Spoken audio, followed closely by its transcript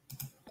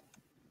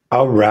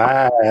All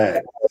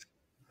right.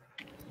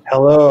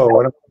 Hello.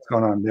 What's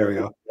going on? There we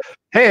go.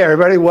 Hey,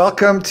 everybody.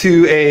 Welcome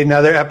to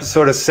another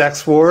episode of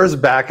Sex Wars,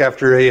 back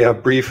after a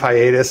brief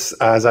hiatus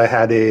as I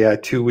had a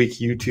 2-week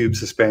YouTube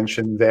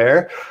suspension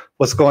there.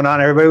 What's going on,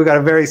 everybody? We got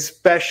a very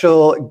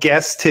special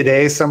guest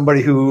today,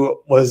 somebody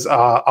who was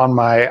on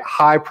my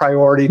high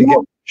priority to get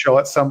on the show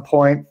at some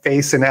point,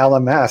 Face and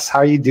LMS. How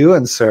are you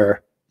doing,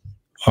 sir?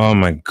 Oh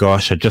my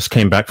gosh, I just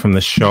came back from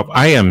the shop.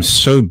 I am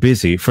so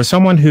busy. For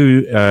someone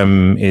who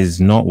is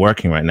not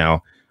working right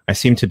now, I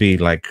seem to be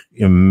like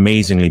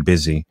amazingly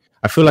busy.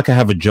 I feel like I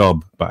have a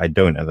job, but I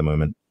don't at the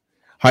moment.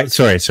 Hi,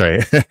 sorry.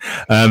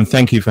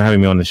 Thank you for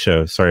having me on the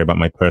show. Sorry about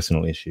my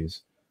personal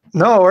issues.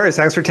 No worries.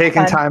 Thanks for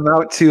taking time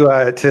out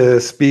to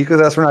speak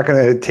with us. We're not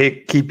going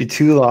to keep you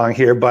too long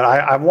here, but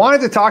I wanted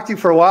to talk to you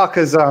for a while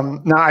because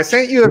now I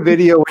sent you a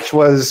video, which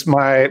was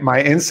my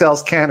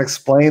Incels Can't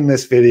Explain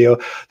This video.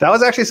 That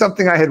was actually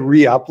something I had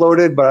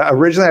re-uploaded, but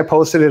originally I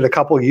posted it a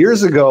couple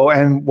years ago.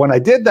 And when I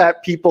did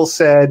that, people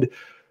said,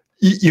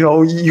 you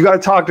know, you got to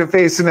talk to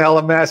Face and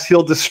LMS.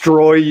 He'll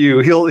destroy you.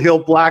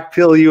 He'll black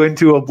pill you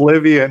into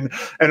oblivion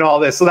and all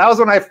this. So that was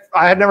when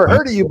I had never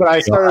heard of you, but I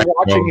started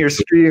watching your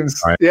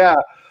streams. Yeah.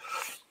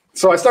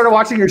 So I started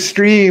watching your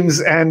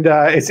streams, and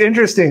it's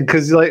interesting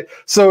because,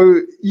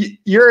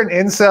 you're an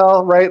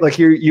incel, right? Like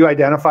you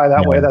identify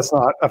that way. That's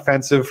not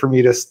offensive for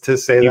me to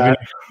say that.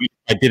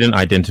 I didn't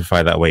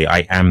identify that way.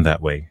 I am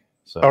that way.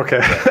 So, okay,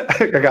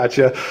 yeah. I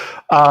gotcha.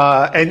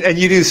 And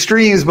you do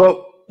streams,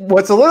 but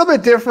what's a little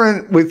bit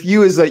different with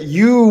you is that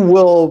you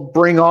will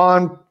bring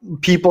on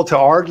people to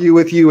argue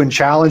with you and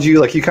challenge you.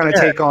 Like you kind of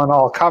take on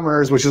all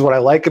comers, which is what I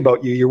like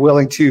about you. You're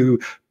willing to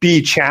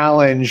be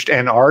challenged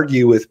and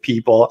argue with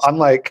people,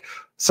 unlike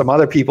some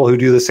other people who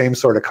do the same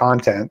sort of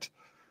content.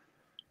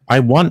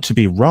 I want to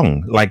be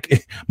wrong.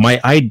 Like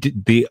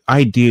the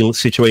ideal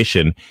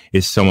situation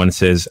is someone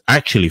says,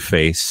 actually,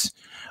 Face,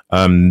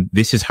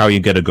 this is how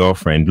you get a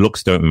girlfriend.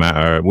 Looks don't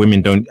matter.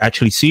 Women don't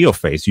actually see your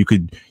face. You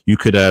could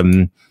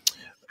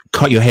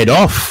cut your head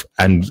off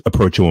and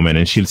approach a woman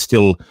and she'll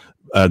still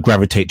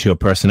gravitate to your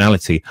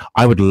personality.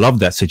 I would love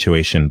that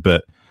situation,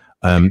 but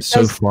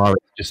so far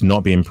it's just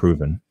not being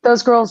proven.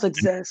 Those girls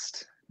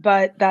exist,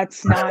 but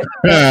that's not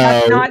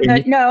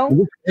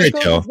no. Those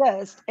girls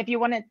exist. If you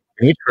want to,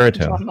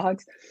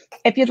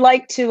 if you'd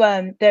like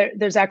to,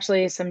 there's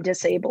actually some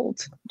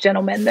disabled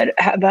gentlemen that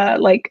have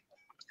like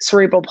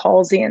cerebral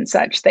palsy and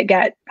such that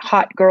get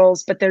hot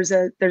girls, but there's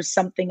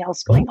something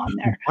else going on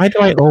there. Why do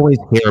I always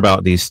hear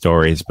about these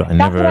stories, but I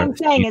never? That's what I'm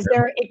saying is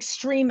they're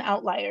extreme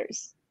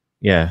outliers.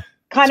 Yeah.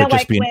 Kind of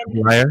like when an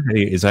outlier?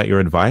 Is that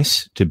your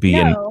advice to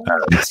be no,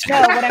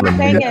 what I'm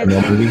saying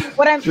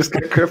is just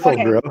get careful,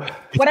 bro.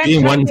 What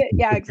I'm trying to,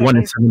 exactly. 1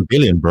 in 7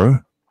 billion, bro.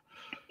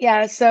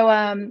 Yeah.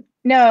 So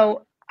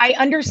no, I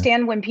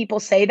understand when people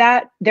say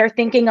that they're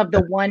thinking of the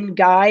one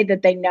guy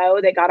that they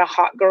know that got a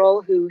hot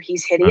girl who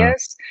he's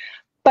hideous.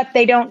 But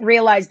they don't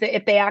realize that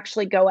if they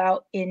actually go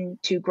out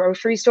into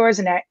grocery stores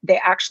and they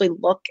actually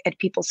look at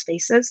people's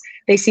faces,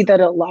 they see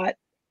that a lot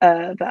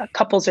of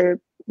couples are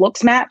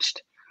looks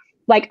matched.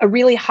 Like a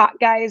really hot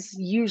guy is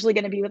usually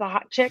going to be with a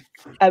hot chick.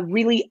 A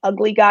really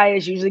ugly guy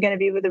is usually going to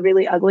be with a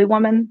really ugly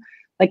woman.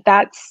 Like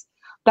that's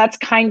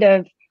kind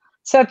of.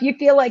 So if you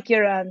feel like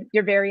you're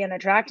very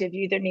unattractive,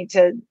 you either need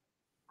to,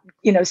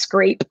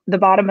 scrape the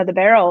bottom of the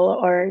barrel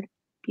or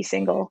be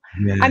single.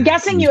 Yeah. I'm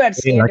guessing you have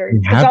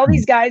standards because all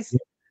these guys.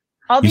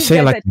 You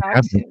say like you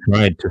haven't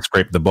tried to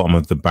scrape the bottom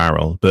of the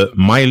barrel, but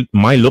my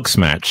looks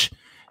match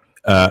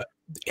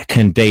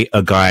can date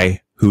a guy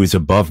who is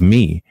above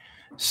me.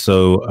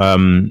 So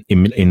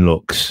in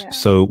looks. Yeah.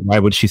 So why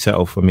would she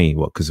settle for me?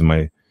 What? Because of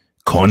my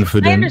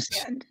confidence? I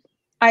understand.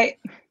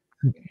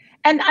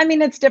 I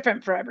mean it's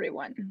different for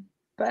everyone,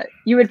 but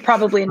you would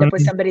probably end up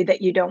with somebody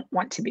that you don't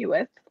want to be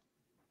with.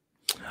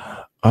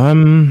 I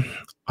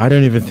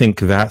don't even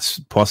think that's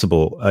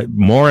possible.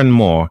 More and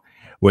more.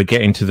 We're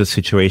getting to the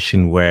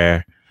situation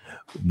where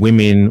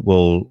women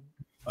will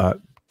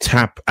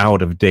tap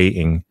out of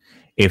dating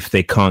if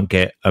they can't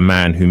get a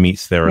man who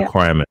meets their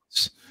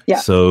requirements. Yeah.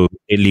 So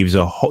it leaves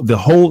this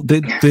whole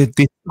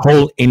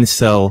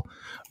incel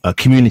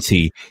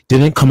community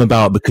didn't come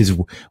about because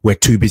we're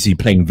too busy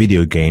playing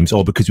video games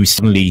or because we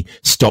suddenly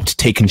stopped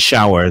taking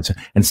showers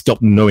and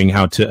stopped knowing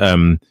how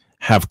to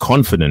have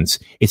confidence.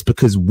 It's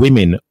because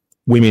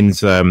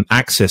women's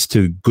access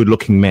to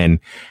good-looking men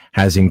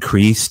has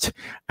increased,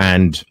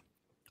 and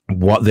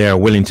what they're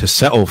willing to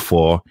settle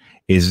for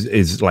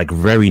is like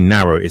very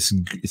narrow. It's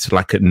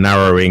like a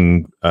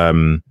narrowing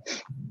amount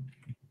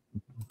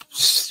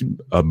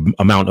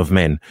of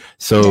men.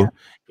 So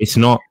it's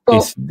not.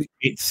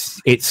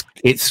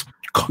 It's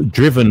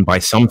driven by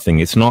something.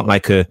 It's not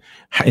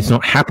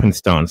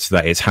happenstance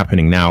that it's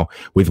happening now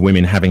with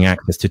women having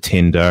access to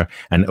Tinder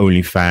and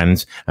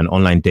OnlyFans and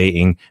online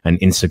dating and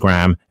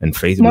Instagram and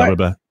Facebook. Blah, blah,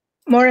 blah.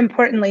 More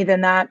importantly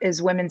than that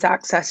is women's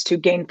access to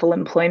gainful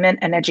employment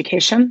and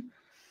education.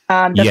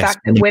 The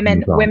fact that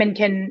women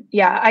can,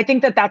 I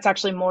think that's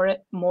actually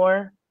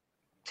more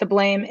to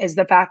blame is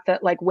the fact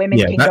that like women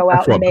can that's go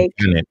out and make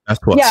that's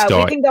what we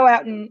started. can go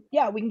out and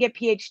we can get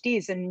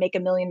PhDs and make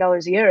 $1 million a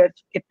year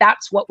if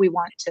that's what we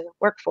want to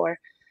work for.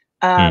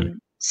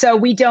 So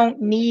we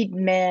don't need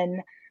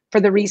men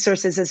for the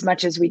resources as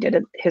much as we did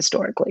it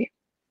historically.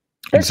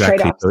 There's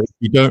Exactly. So if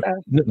you don't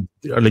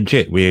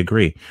legit, we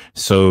agree.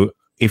 So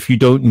if you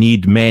don't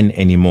need men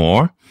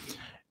anymore,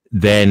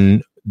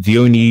 then the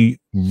only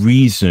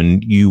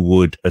reason you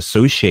would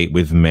associate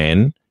with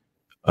men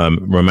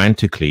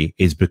romantically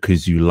is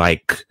because you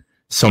like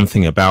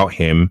something about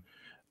him.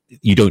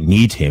 You don't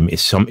need him.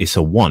 It's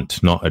a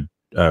want, not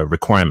a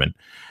requirement.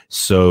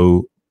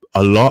 So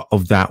a lot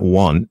of that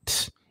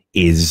want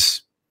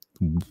is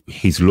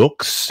his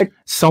looks,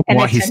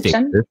 somewhat his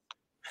status,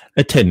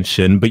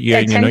 attention. But you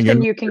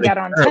can get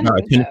on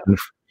Tinder.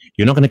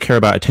 You're not going to care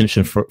about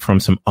attention from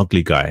some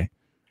ugly guy.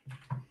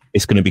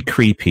 It's going to be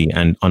creepy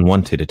and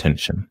unwanted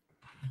attention.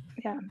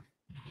 Yeah.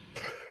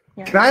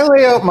 Can I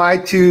lay out my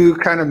two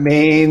kind of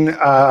main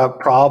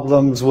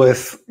problems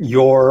with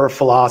your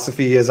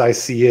philosophy as I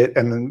see it,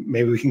 and then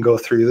maybe we can go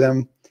through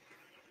them?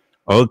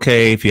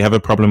 Okay, if you have a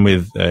problem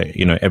with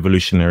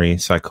evolutionary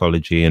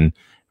psychology and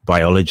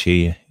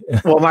biology.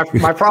 Well,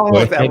 my problem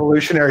with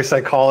evolutionary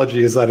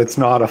psychology is that it's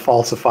not a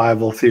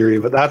falsifiable theory,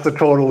 but that's a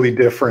totally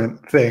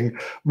different thing.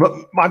 But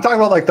I'm talking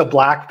about like the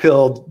black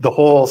pill, the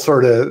whole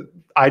sort of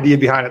idea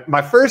behind it.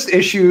 My first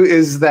issue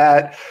is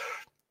that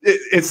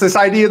it's this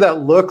idea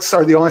that looks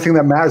are the only thing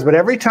that matters. But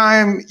every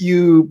time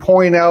you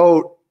point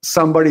out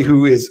somebody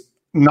who is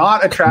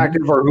not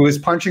attractive or who is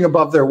punching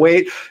above their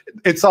weight,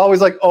 it's always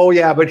like, oh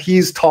yeah, but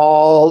he's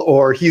tall,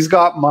 or he's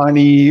got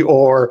money,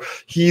 or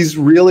he's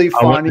really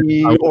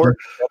funny. Or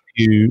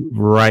you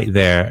right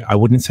there, I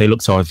wouldn't say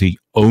looks are the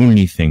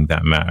only thing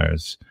that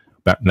matters,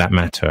 but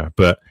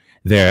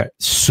they're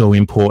so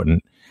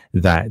important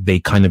that they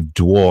kind of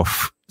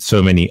dwarf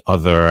so many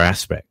other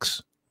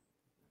aspects.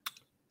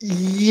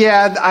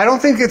 Yeah, I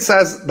don't think it's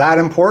as that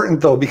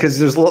important though, because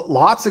there's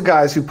lots of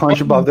guys who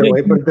punch above their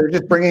weight, but they're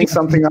just bringing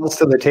something else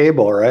to the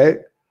table, right?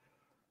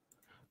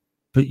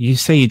 But you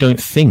say you don't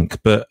think,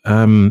 but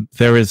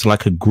there is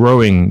like a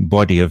growing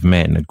body of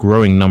men, a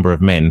growing number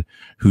of men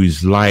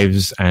whose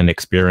lives and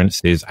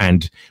experiences,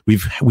 and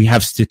we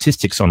have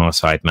statistics on our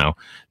side now.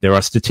 There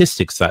are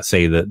statistics that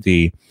say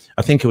that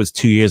I think it was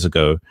 2 years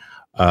ago,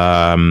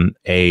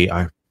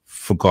 I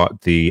forgot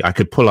I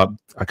could pull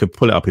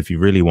it up if you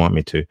really want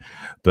me to,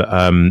 but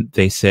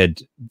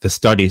the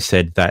study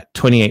said that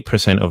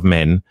 28% of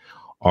men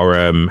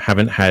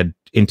haven't had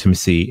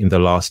intimacy in the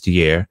last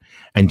year,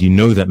 and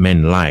that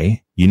men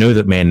lie.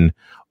 That men,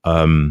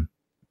 to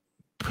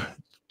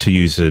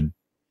use a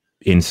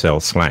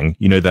incel slang,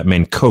 that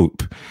men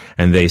cope,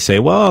 and they say,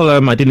 well,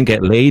 I didn't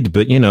get laid,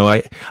 but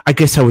I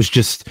guess I was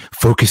just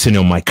focusing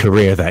on my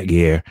career that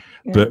year.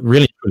 Yeah. But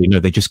really, no,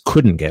 they just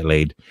couldn't get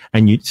laid.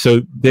 And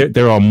so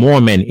there are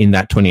more men in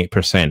that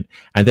 28%.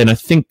 And then I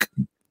think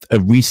a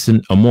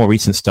more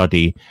recent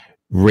study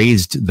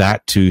raised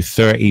that to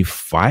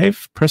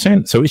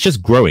 35%. So it's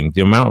just growing.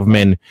 The amount of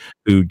men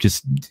who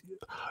just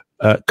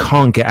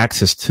can't get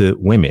access to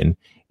women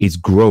is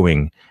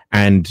growing.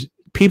 And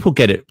people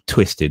get it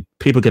twisted.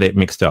 People get it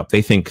mixed up.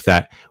 They think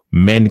that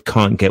men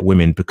can't get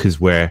women because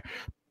we're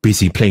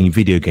busy playing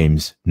video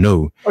games.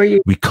 No,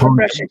 we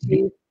can't.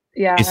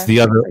 Yeah, it's the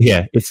other.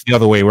 Yeah, it's the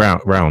other way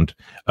around.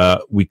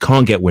 We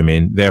can't get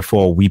women,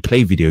 therefore we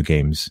play video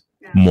games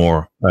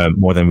more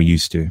than we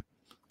used to.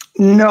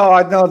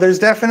 No, there's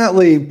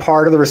definitely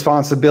part of the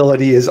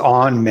responsibility is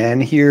on men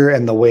here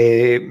and the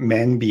way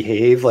men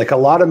behave. Like a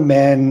lot of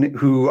men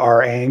who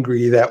are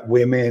angry that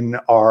women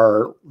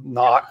are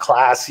not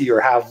classy or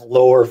have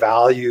lower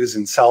values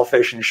and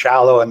selfish and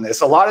shallow in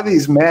this. A lot of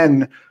these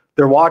men,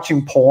 they're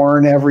watching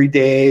porn every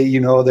day.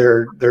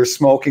 They're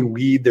smoking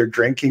weed, they're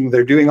drinking,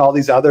 they're doing all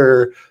these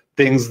other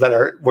things that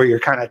are where you're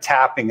kind of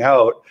tapping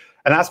out.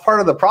 And that's part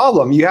of the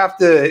problem. You have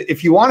to,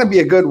 if you want to be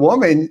a good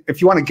woman,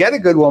 if you want to get a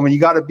good woman, you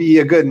got to be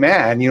a good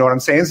man. You know what I'm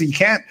saying? So you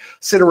can't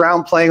sit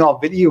around playing all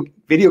video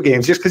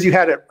games just because you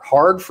had it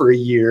hard for a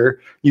year.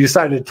 You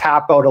decided to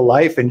tap out of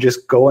life and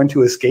just go into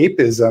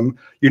escapism.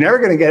 You're never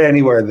going to get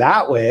anywhere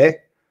that way,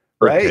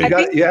 right?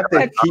 Okay. You have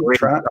to keep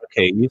trying.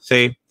 Okay, you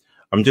say,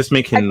 I'm just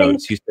making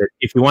notes. You said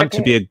if you want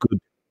to be a good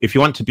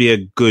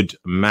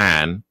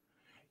man,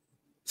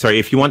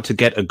 if you want to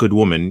get a good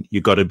woman,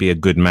 you got to be a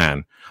good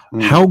man.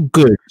 How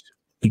good?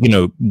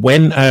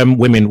 When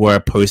women were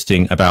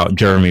posting about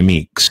Jeremy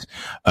Meeks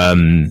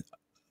on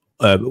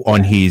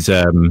his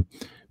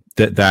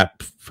that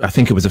I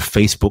think it was a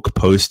Facebook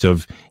post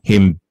of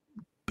him,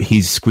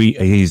 his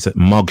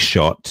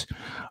mugshot,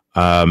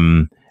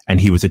 and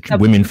he was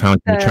women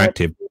found him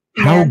attractive.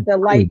 The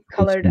light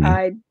colored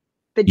eyed,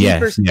 the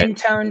deeper skin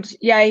toned.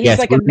 Yeah, he's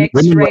like a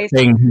mixed race.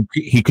 Saying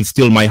he could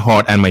steal my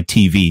heart and my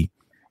TV.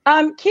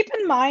 Keep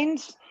in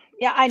mind,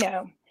 I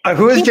know.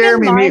 Who is Keep in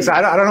Jeremy mind- Meeks?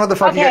 I don't know what the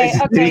fuck Okay, you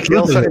guys. okay.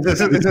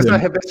 Is this a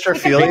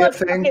hybristrophilia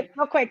thing? Okay,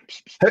 real quick.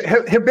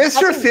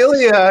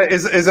 Hybristrophilia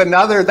is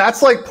another.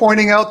 That's like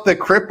pointing out the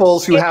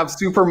cripples who have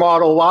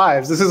supermodel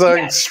wives. This is an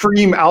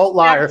extreme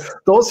outlier.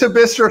 Those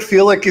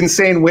hybristrophilic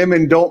insane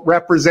women don't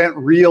represent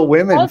real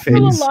women. Also, a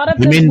lot of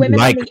those women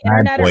like on the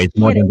internet boys are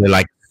more kidding. than they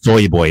like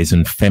soy boys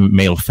and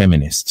male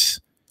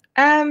feminists.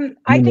 I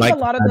think like a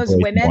lot of bad those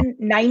boys women,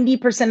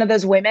 90% of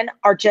those women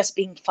are just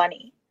being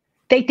funny.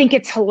 They think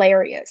it's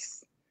hilarious.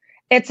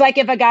 It's like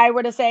if a guy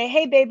were to say,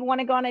 "Hey, babe,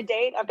 want to go on a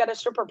date? I've got a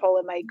stripper pole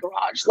in my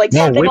garage." Like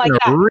No, something women like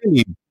are that.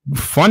 really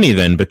funny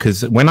then,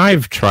 because when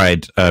I've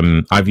tried, I've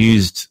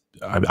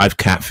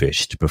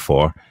catfished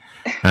before,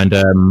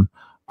 and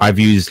I've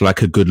used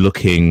like a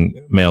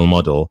good-looking male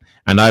model,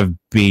 and I've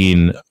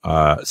been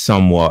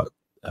somewhat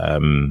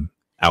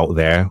out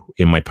there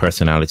in my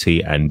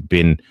personality and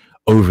been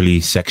overly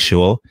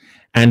sexual,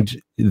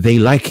 and they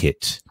like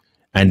it,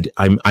 and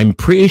I'm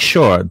pretty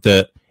sure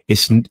that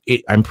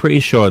I'm pretty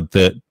sure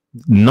that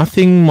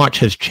nothing much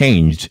has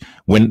changed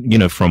when, you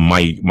know, from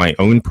my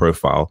own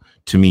profile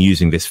to me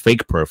using this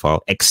fake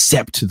profile,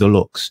 except the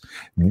looks.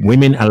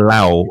 Women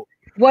allow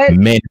What?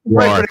 men who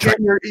Right, are but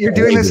again, you're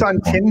doing this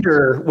on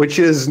Tinder, which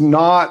is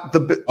not the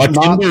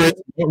Tinder is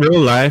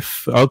real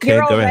life. Okay,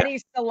 You're go ahead.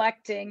 already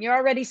selecting. You're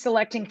already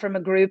selecting from a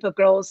group of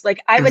girls.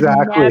 Like I would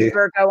Exactly.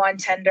 never go on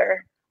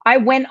Tinder. I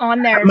went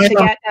on there my to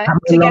last- get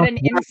an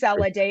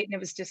incel a date, and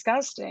it was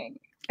disgusting.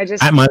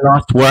 At my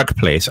last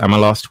workplace,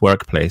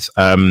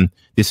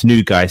 this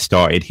new guy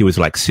started. He was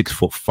like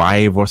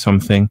 6'5" or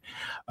something.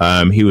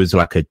 He was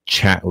like a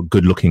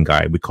good-looking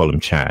guy. We call him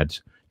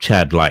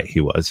Chad Light. He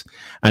was,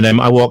 and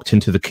I walked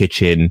into the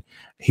kitchen.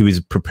 He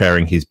was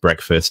preparing his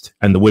breakfast,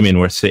 and the women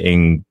were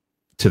sitting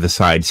to the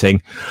side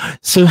saying,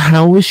 "So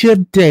how was your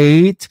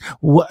date?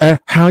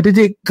 How did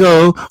it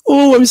go?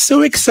 Oh, I'm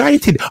so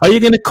excited. Are you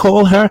going to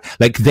call her?"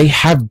 Like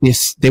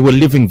they were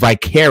living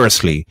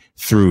vicariously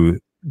through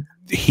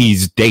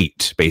his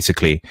date,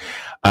 basically.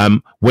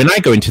 When I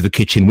go into the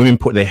kitchen, women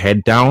put their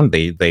head down.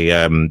 They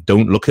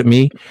don't look at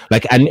me.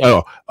 Like, and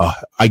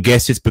I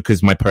guess it's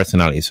because my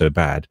personality is so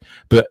bad.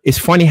 But it's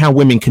funny how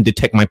women can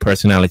detect my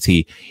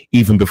personality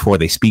even before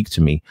they speak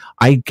to me.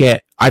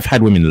 I've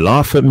had women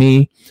laugh at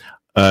me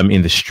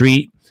in the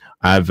street.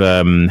 I've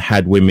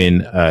had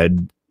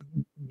women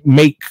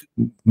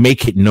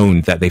make it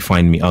known that they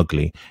find me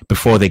ugly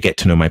before they get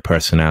to know my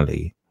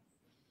personality.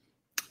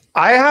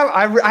 I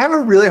have a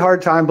really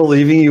hard time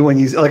believing you when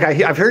you like.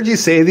 I've heard you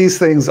say these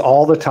things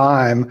all the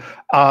time.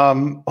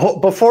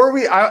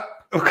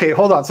 Okay,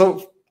 hold on.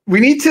 So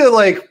we need to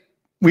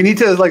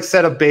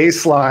set a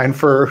baseline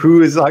for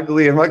who is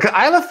ugly, and like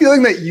I have a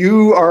feeling that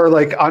you are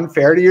like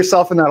unfair to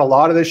yourself, and that a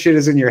lot of this shit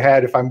is in your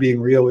head. If I'm being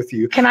real with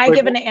you, Can I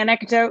give an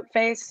anecdote,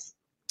 Face?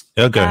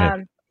 Oh, go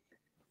ahead.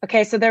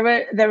 Okay, so there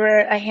were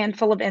a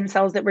handful of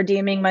incels that were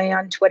DMing me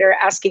on Twitter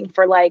asking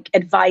for like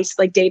advice,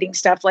 like dating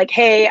stuff, like,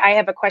 "Hey, I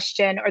have a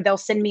question," or they'll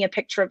send me a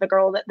picture of a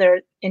girl that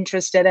they're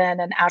interested in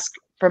and ask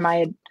for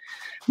my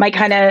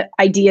kind of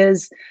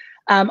ideas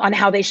on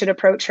how they should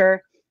approach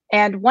her.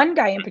 And one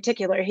guy in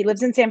particular, he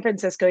lives in San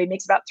Francisco. He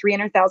makes about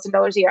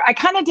 $300,000 a year. I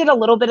kind of did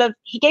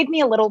he gave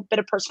me a little bit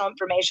of personal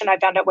information. I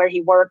found out where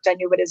he worked. I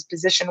knew what his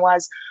position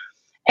was.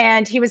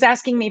 And he was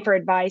asking me for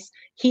advice.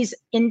 He's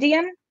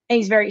Indian. And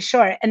he's very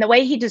short. And the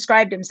way he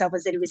described himself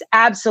was that he was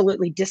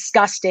absolutely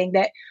disgusting,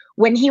 that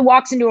when he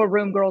walks into a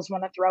room, girls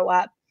want to throw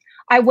up.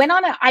 I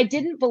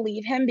didn't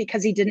believe him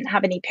because he didn't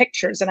have any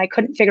pictures and I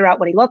couldn't figure out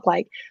what he looked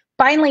like.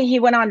 Finally, he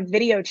went on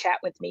video chat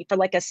with me for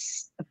like a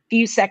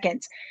few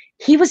seconds.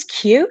 He was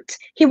cute.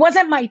 He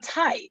wasn't my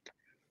type,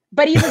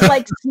 but he was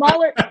like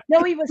smaller.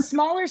 No, he was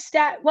smaller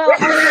Well,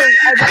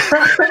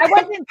 I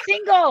wasn't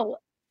single.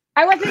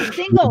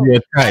 Your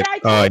type. And I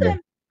told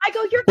him, I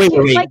go, "You're Wait.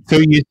 cute." Like, So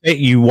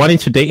you wanted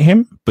to date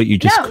him, but you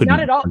just couldn't? No,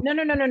 not at all.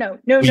 No.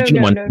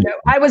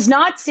 I was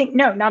not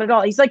No, not at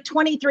all. He's like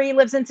 23,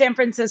 lives in San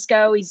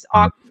Francisco.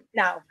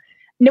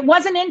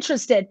 Wasn't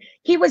interested.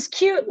 He was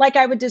cute, like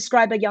I would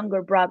describe a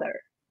younger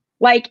brother.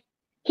 Like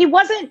he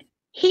wasn't.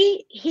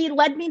 He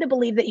led me to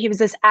believe that he was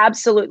this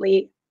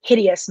absolutely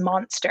hideous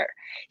monster.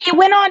 He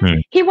went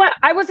on.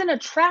 I wasn't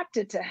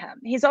attracted to him.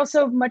 He's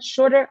also much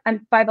shorter.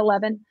 I'm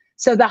 5'11".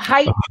 So the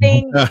height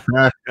thing,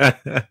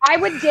 I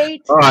would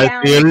date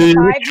down you're to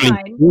literally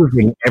 5'9".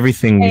 proving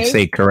everything we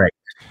say correct.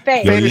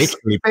 Face. You're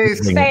literally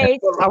proving Face.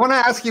 I want to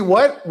ask you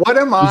what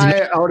am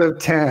I out of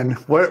 10?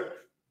 What?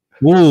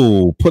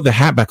 Ooh, put the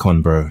hat back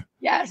on, bro.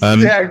 Yes.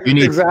 Yeah,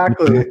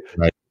 exactly.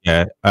 Right,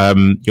 yeah.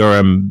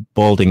 You're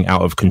balding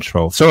out of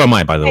control. So am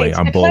I, by the way.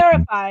 I'm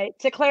balding.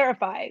 To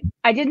clarify,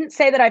 I didn't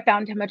say that I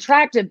found him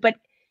attractive, but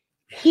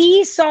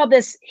he saw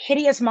this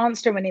hideous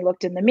monster when he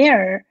looked in the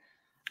mirror.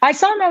 I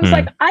saw him. I was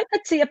like, I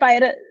could see if I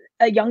had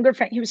a younger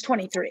friend. He was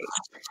 23.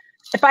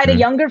 If I had a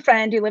younger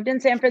friend who lived in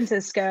San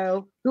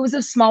Francisco, who was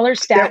of smaller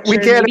stature. Yeah, we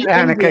get it,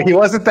 Annika. Indian. He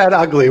wasn't that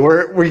ugly.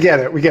 We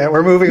get it.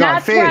 We're moving on.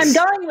 That's where I'm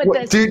going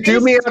with this. Do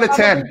me out of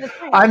 10.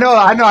 I know.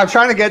 I'm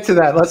trying to get to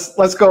that.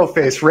 Let's go,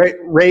 Face.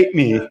 Rate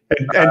me,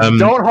 and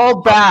don't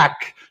hold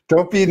back.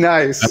 Don't be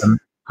nice.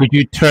 could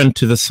you turn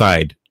to the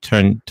side?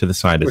 Turn to the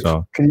side as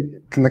well.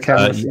 Can the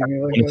camera see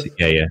me like this?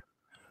 Yeah.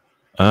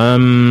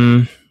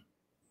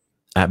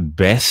 At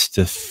best,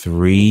 a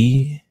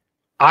 3.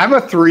 I'm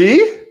a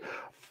 3.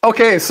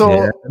 Okay,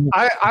 so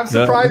I'm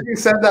surprised you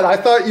said that. I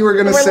thought you were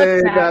going to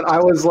say that I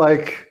was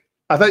like.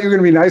 I thought you were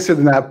going to be nicer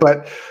than that,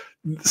 but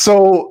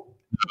so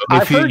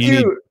I've heard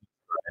you.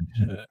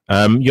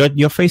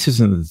 Your face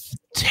isn't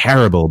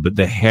terrible, but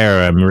the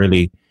hair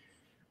really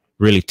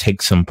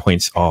takes some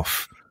points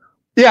off.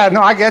 Yeah,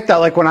 no, I get that.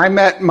 Like when I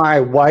met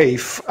my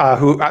wife,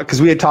 because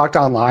we had talked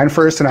online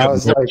first, and I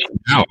was like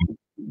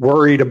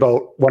worried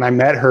about when I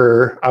met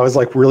her. I was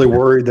like really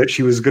worried that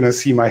she was going to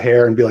see my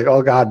hair and be like,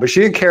 "Oh God," but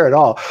she didn't care at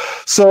all.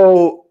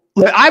 So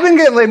like, I've been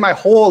getting laid my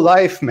whole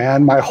life,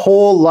 man. My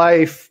whole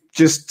life.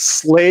 Just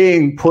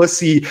slaying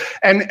pussy.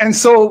 And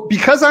so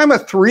because I'm a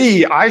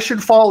 3, I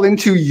should fall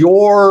into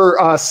your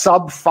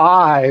sub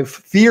 5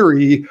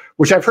 theory,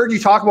 which I've heard you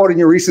talk about in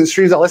your recent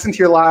streams. I listened to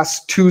your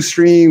last 2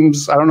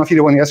 streams. I don't know if you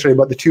did one yesterday,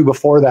 but the 2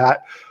 before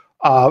that,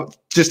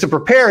 just to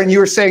prepare. And you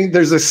were saying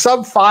there's a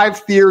sub 5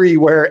 theory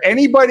where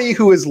anybody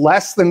who is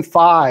less than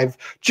 5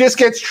 just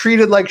gets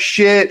treated like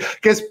shit,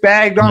 gets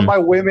bagged on by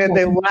women.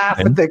 They laugh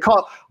and they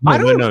call. I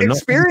don't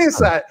experience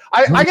that.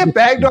 I get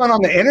bagged on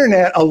the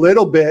internet a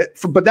little bit,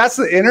 but that's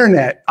the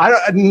internet.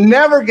 I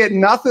never get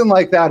nothing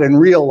like that in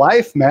real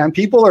life, man.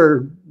 People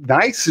are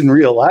nice in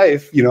real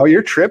life. You know,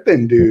 you're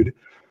tripping, dude.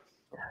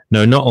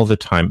 No, not all the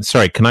time.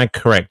 Sorry, can I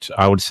correct?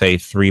 I would say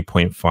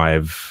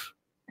 3.5.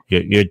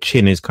 Your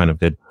chin is kind of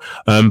good,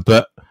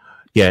 but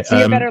yeah. So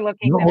you're better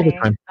looking than me,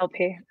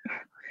 LP.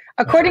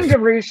 According to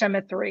Roosh, I'm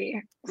a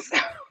 3. So.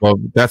 Well,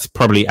 that's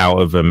probably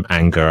out of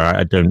anger.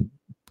 I don't.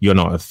 You're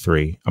not a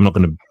 3. I'm not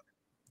going to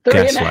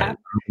gaslight. I'm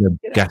going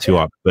to gas you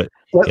up, but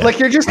yeah. Like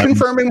you're just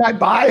confirming my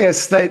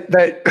bias that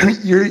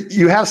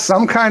you have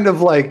some kind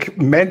of like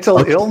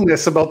mental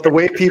illness about the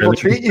way people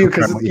treat you,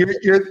 because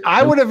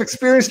I would have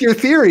experienced your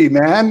theory,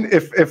 man.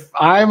 If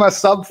I'm a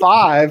sub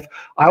 5,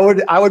 I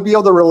would be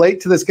able to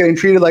relate to this getting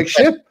treated like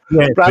shit.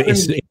 Yeah, but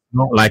it's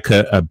not like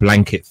a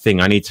blanket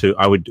thing. I need to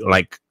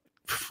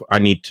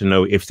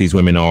know if these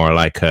women are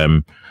like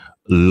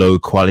low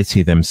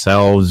quality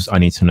themselves. I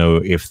need to know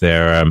if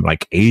they're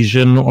like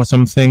Asian or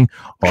something.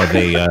 Are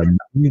they?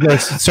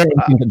 There's certain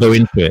things that go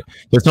into it.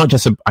 There's not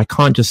just I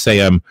can't just say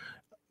you're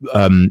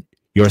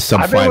a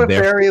sub 5. I've been with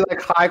very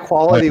like high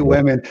quality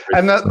women,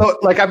 and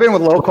like I've been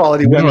with low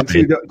quality women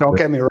too. Don't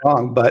get me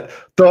wrong, but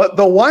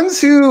the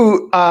ones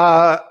who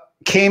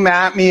came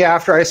at me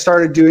after I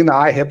started doing the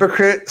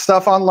iHypocrite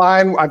stuff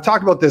online, I've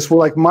talked about this, were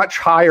like much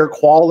higher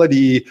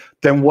quality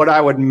than what I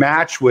would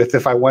match with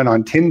if I went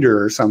on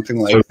Tinder or something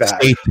like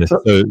that.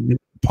 So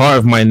part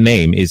of my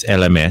name is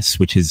LMS,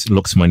 which is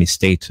Looks Money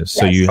Status.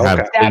 So you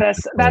have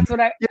status. That's what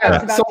I.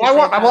 Yeah. So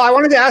I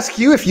wanted to ask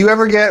you if you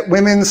ever get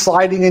women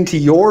sliding into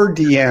your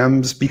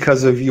DMs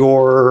because of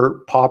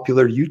your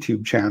popular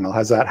YouTube channel.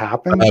 Has that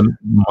happened?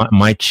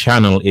 My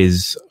channel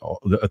is,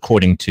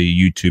 according to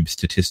YouTube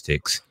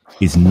statistics,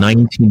 is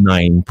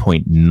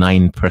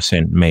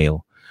 99.9%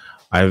 male.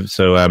 I've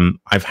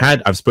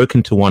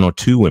spoken to 1 or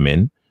 2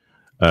 women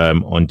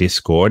on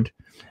Discord,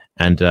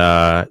 and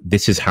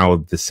this is how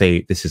this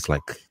is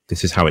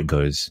how it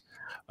goes.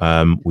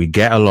 We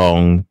get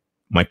along.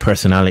 My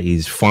personality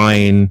is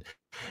fine.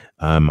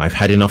 I've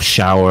had enough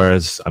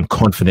showers. I'm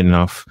confident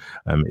enough.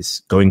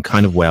 It's going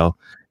kind of well.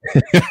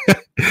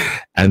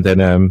 And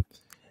then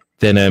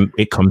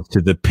it comes to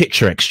the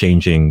picture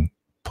exchanging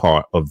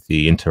part of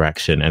the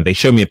interaction, and they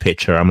show me a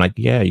picture. I'm like,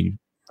 yeah, it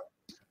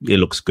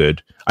looks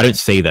good. I don't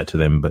say that to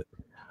them, but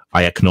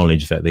I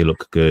acknowledge that they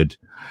look good.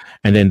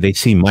 And then they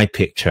see my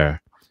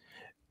picture.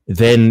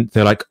 Then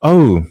they're like,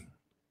 oh,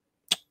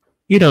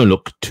 you don't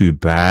look too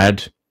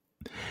bad.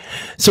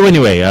 So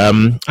anyway,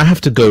 I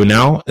have to go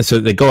now. So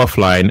they go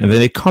offline, and then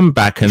they come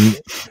back,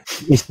 and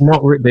it's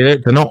not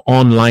they're not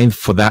online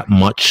for that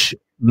much,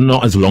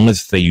 not as long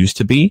as they used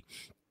to be.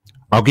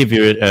 I'll give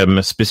you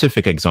a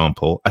specific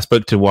example. I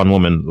spoke to one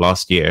woman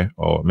last year,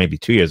 or maybe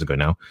 2 years ago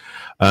now.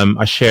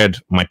 I shared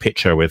my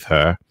picture with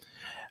her,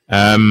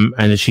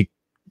 and she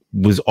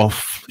was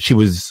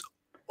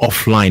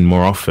offline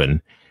more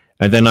often.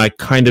 And then I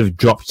kind of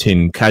dropped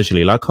in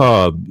casually, like,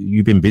 "Oh,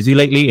 you've been busy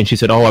lately?" And she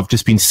said, "Oh, I've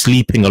just been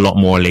sleeping a lot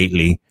more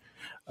lately."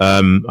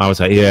 I was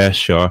like, "Yeah,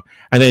 sure."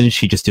 And then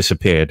she just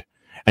disappeared.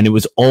 And it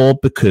was all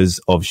because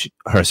of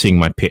her seeing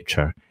my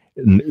picture.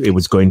 It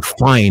was going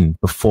fine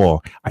before.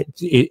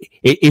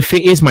 If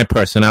it is my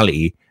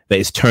personality that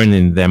is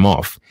turning them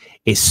off,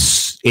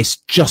 it's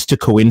just a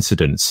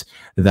coincidence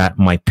that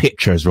my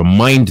pictures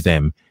remind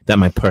them that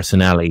my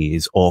personality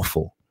is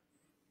awful.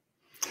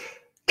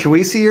 Can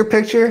we see your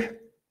picture?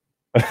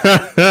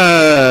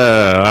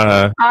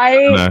 I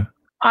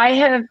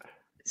have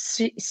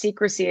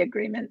secrecy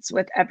agreements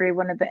with every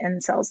one of the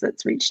incels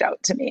that's reached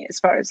out to me.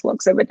 As far as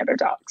looks, I would never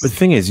dox. But the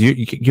thing is,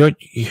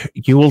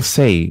 you will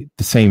say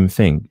the same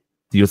thing.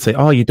 you'll say,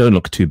 "Oh, you don't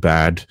look too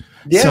bad."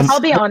 Yes, I'll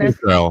be honest.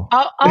 Girl.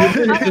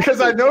 Because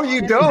I know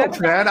you don't,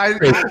 man.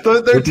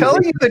 They're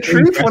telling you the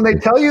truth when they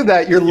tell you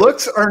that your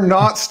looks are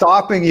not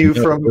stopping you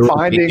from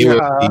finding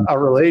a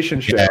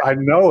relationship. Yeah. I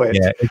know it.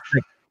 Yeah, it's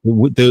like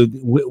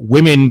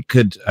women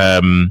could.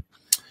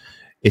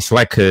 It's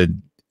like a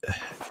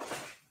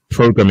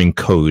programming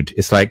code.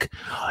 It's like,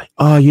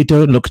 "Oh, you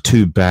don't look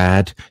too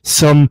bad.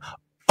 Some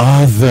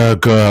other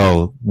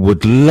girl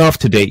would love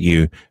to date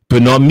you,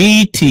 but not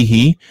me,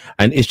 teehee."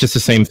 And it's just the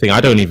same thing. I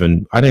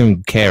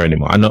don't care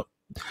anymore.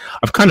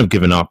 I've kind of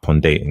given up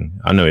on dating.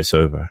 I know it's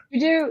over.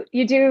 You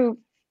do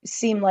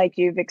seem like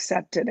you've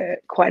accepted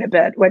it quite a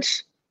bit,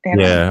 which, you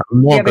know, yeah,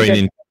 I'm more going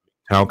into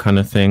how kind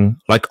of thing.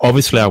 Like,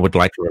 obviously I would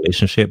like a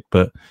relationship,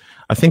 but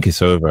I think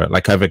it's over.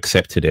 Like, I've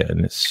accepted it,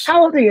 and it's.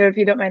 How old are you, if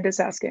you don't mind us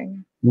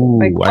asking? Ooh,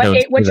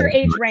 Like, what's your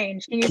age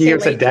range? Can you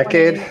give us a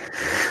decade?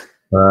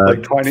 20s?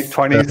 Like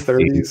 20s,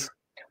 30s.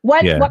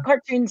 What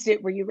cartoons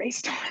were you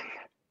raised on?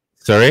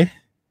 Sorry?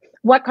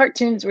 What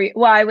cartoons were you?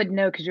 Well, I would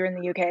know because you're in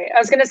the UK. I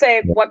was going to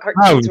say, what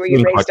cartoons were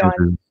you raised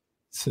on?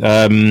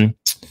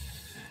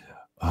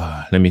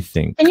 Let me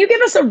think. Can you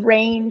give us a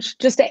range,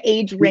 just an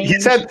age range? He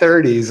said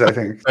 30s, I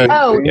think.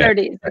 Oh, yeah.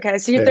 30s. Okay,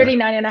 so you're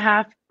 39 and a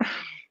half.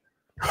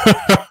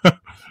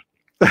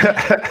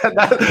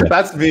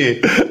 That's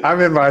me. I'm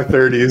in my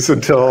 30s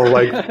until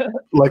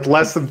like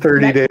less than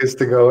 30 days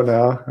to go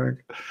now.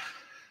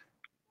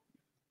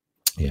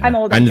 Yeah. I'm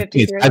older,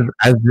 53.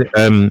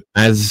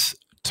 As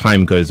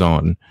time goes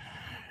on,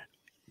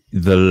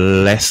 the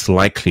less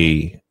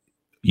likely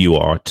you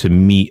are to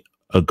meet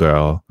a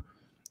girl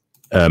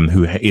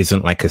who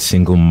isn't like a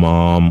single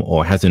mom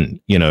or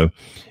hasn't,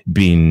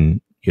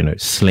 been,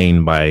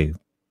 slain by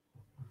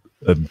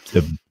a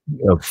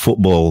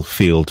football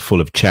field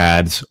full of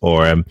chads,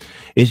 or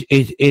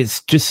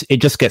it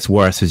just gets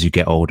worse as you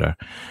get older.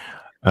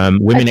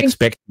 Women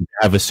expect you to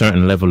have a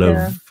certain level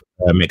of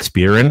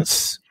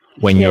experience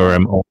when you're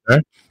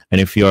older,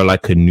 and if you're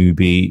like a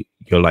newbie,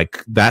 you're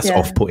like, that's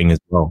off-putting as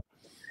well.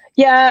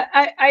 Yeah,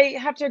 I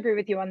have to agree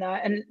with you on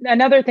that. And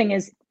another thing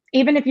is,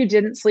 even if you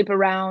didn't sleep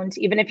around,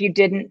 even if you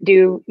didn't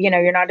do,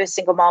 you're not a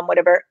single mom,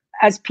 whatever,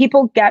 as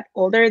people get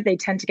older, they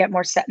tend to get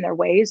more set in their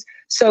ways.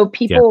 So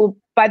people,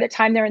 by the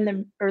time they're in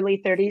the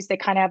early 30s, they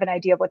kind of have an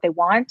idea of what they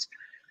want.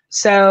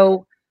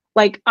 So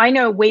like, I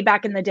know way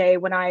back in the day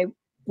when I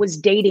was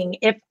dating,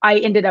 if I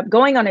ended up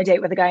going on a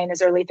date with a guy in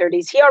his early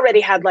 30s, he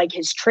already had like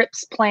his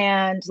trips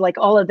planned, like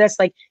all of this,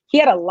 like he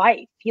had a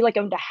life, he like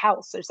owned a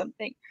house or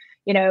something,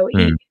 he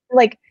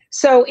like,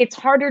 so it's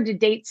harder to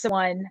date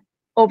someone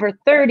over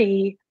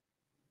 30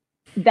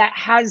 that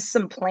has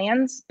some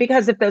plans,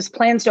 because if those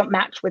plans don't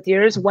match with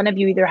yours, one of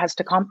you either has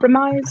to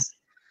compromise.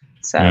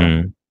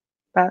 So,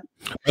 but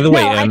by the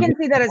way, I can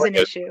see that as an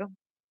issue.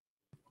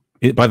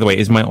 By the way,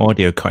 is my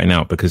audio cutting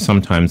out? Because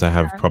sometimes I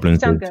have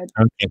problems. Sound good.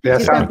 Yeah,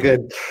 sound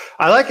good.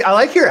 I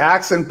like your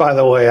accent, by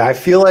the way. I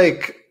feel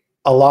like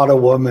a lot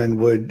of women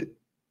would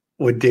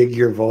dig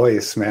your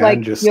voice, man.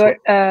 Like just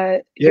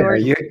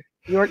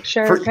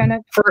Yorkshire kind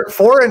of.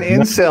 For an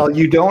incel,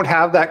 you don't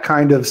have that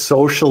kind of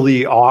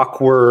socially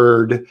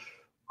awkward,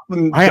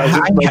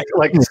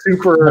 like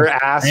super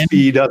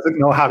aspy, doesn't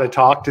know how to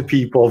talk to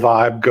people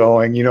vibe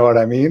going. You know what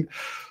I mean?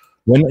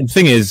 When the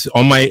thing is,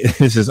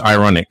 this is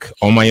ironic,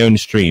 on my own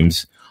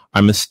streams,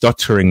 I'm a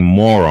stuttering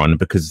moron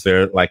because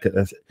they're like,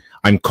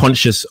 I'm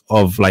conscious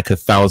of like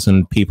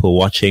 1,000 people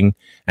watching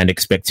and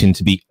expecting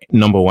to be,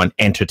 number one,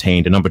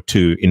 entertained, and number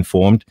two,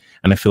 informed.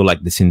 And I feel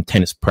like this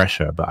intense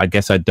pressure, but I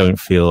guess I don't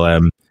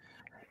feel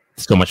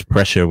so much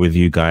pressure with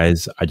you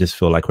guys. I just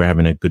feel like we're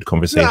having a good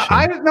conversation.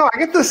 Yeah, I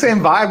get the same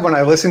vibe when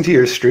I listen to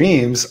your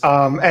streams.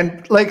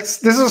 And like,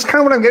 this is kind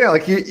of what I'm getting at.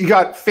 Like, you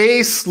got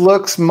face,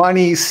 looks,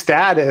 money,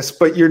 status,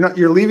 but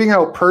you're leaving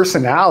out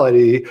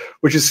personality,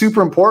 which is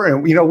super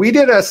important. We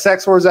did a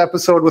Sex Wars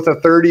episode with a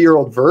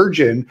 30-year-old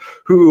virgin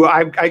who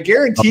I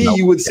guarantee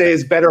you would say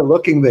is better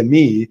looking than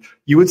me.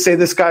 You would say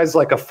this guy's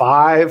like a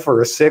 5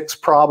 or a 6,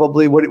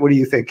 probably. What do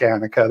you think,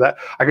 Annika? That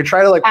I could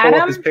try to like pull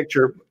up his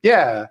picture.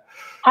 Yeah.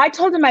 I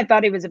told him I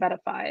thought he was about a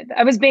 5.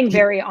 I was being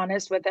very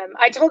honest with him.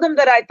 I told him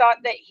that I thought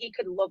that he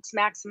could looks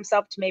max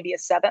himself to maybe a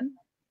 7,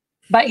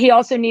 but he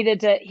also he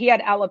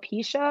had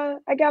alopecia,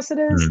 I guess it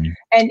is.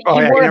 And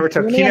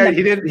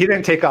he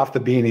didn't take off the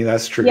beanie.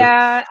 That's true.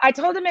 Yeah. I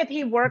told him if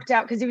he worked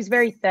out, because he was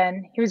very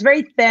thin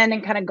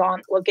and kind of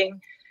gaunt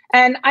looking.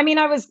 And I mean,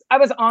 I was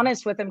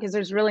honest with him because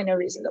there's really no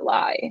reason to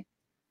lie.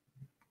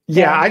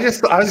 Yeah. I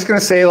was just going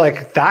to say,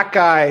 like, that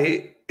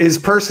guy, his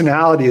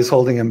personality is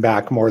holding him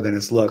back more than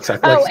his looks. I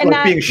feel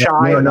like being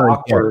shy and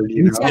awkward.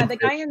 Yeah,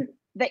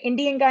 the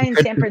Indian guy in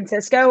San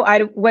Francisco,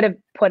 I would have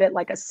put it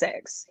like a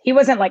 6. He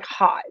wasn't like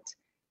hot.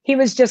 He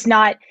was just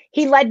not.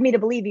 He led me to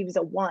believe he was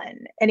a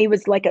 1, and he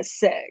was like a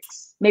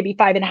 6, maybe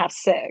 5.5,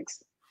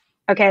 6.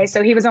 Okay,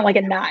 so he wasn't like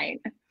a 9.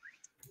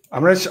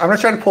 I'm gonna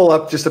try to pull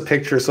up just a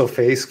picture so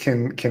Face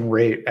can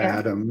rate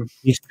Adam.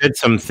 He said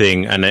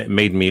something, and it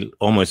made me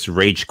almost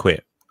rage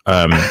quit.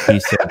 He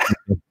said.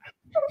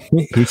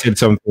 He said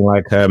something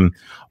like,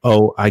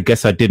 "Oh, I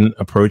guess I didn't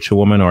approach a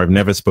woman, or I've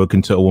never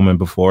spoken to a woman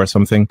before, or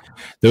something."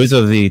 Those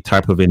are the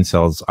type of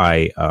incels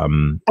I.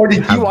 Oh,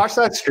 did you watch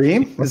that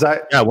stream? Is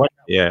that?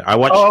 Yeah, I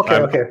watched. Oh,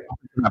 okay.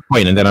 That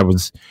point, and then I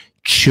was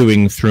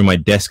chewing through my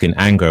desk in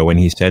anger when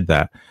he said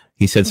that.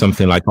 He said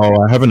something like,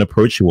 "Oh, I haven't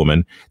approached a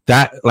woman."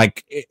 That,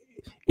 like,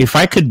 if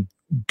I could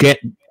get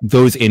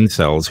those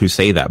incels who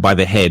say that by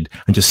the head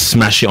and just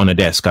smash it on a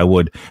desk, I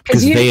would.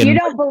 Because you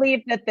don't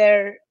believe that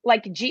they're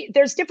like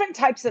there's different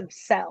types of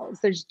cells.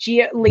 There's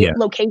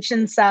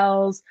location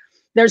cells.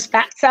 There's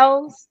fat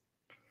cells.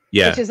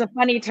 Yeah, which is a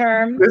funny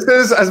term. This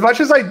is, as much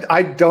as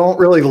I don't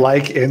really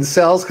like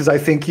incels, because I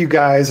think you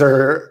guys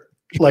are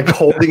like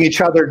holding each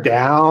other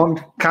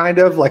down, kind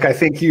of like, I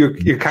think you're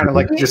kind of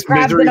like just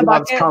misery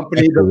loves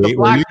company, the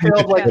black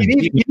pill. Like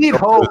you need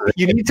hope.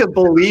 You need to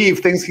believe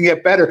things can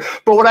get better.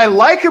 But what I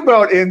like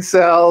about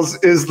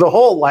incels is the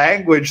whole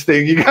language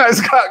thing you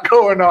guys got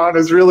going on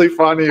is really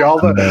funny. All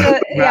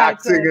the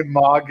maxing and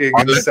mogging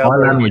and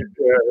selling.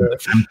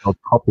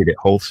 Copied it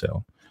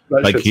wholesale.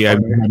 Like, have you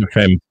heard of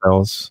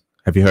femcells?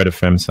 Have you heard of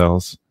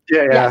femcells?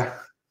 Yeah.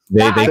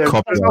 They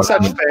copy. There's no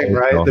such thing,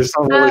 right? There's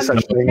no really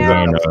such thing.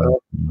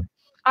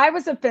 I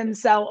was a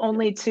femcel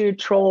only to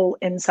troll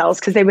incels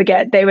because they would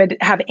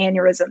have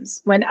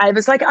aneurysms when I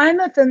was like, I'm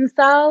a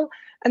femcel,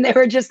 and they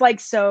were just like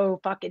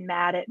so fucking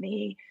mad at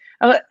me.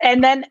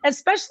 And then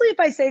especially if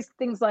I say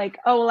things like,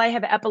 oh, well, I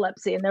have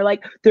epilepsy, and they're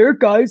like, there are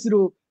guys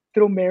that'll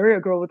marry a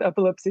girl with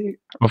epilepsy.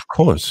 Of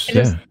course,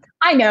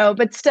 I know,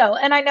 but still,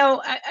 and I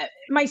know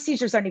my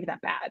seizures aren't even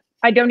that bad.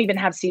 I don't even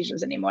have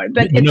seizures anymore.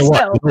 But you know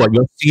what?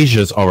 Your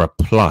seizures are a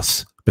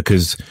plus.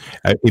 Because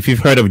if you've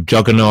heard of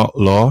Juggernaut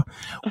law,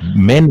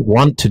 men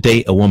want to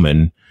date a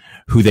woman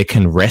who they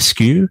can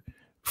rescue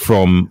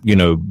from,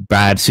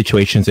 bad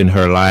situations in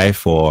her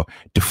life, or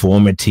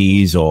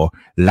deformities, or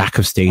lack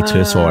of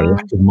status, or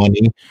lack of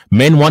money.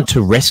 Men want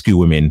to rescue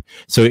women.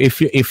 So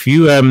if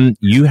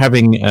you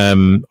having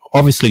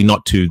obviously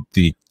not to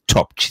the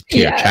top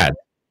tier Chad,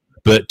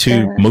 but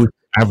to most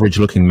average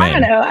looking men. I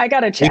don't know. I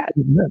got a Chad.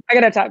 I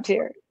got a top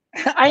tier.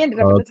 I ended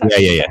up with the top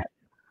tier. Yeah.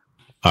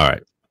 All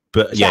right.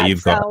 But Chad,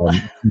 you've got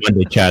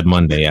Chad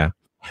Monday,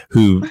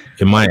 who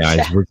in my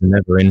eyes was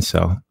never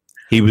incel.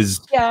 He was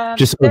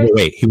just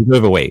overweight. He was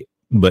overweight,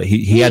 but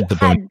he had the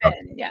bone.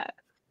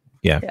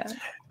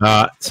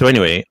 So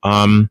anyway,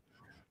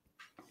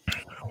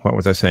 what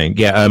was I saying?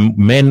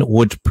 Men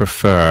would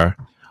prefer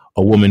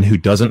a woman who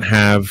doesn't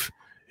have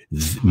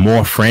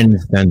more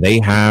friends than they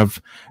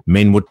have.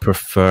 Men would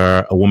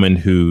prefer a woman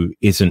who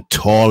isn't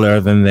taller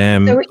than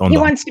them. So he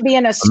wants to be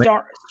in a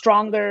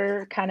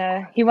stronger kind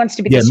of. He wants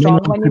to be the strong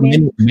one. You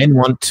mean? Men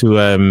want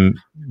to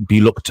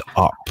be looked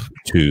up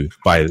to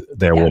by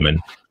their woman,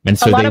 and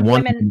so they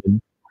want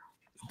women.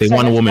 They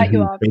want a woman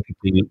who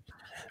basically.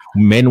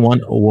 Men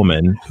want a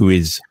woman who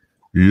is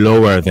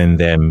lower than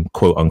them,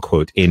 quote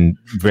unquote, in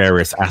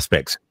various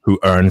aspects, who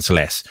earns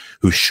less,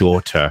 who's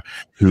shorter,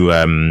 who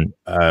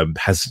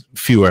has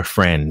fewer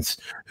friends,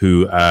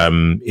 who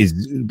is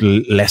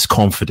less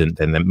confident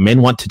than them.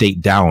 Men want to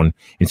date down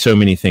in so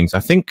many things. I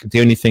think the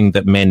only thing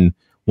that men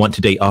want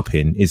to date up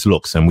in is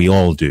looks, and we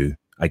all do,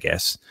 I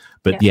guess.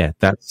 But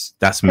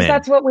that's men.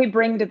 That's what we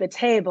bring to the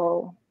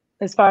table.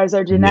 As far as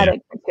our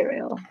genetic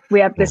material, we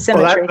have the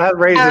symmetry. Well, that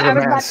raises a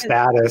man's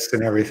status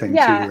and everything too,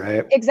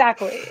 right?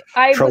 Exactly.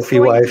 Trophy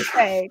wife.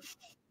 I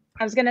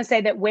was going to say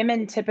that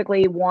women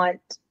typically want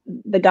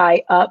the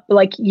guy up.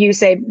 Like you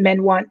say,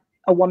 men want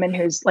a woman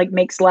who's like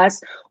makes less.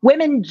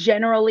 Women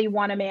generally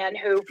want a man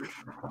who,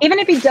 even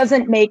if he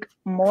doesn't make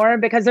more,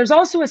 because there's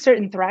also a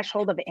certain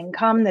threshold of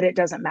income that it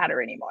doesn't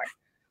matter anymore.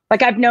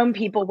 Like I've known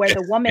people where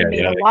the woman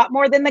made a lot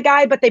more than the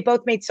guy, but they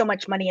both made so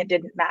much money it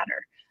didn't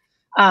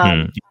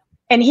matter.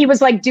 And he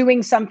was like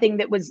doing something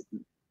that was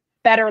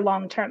better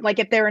long term. Like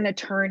if they're an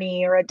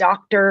attorney or a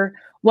doctor,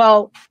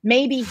 well,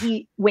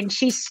 maybe when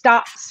she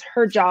stops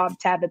her job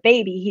to have a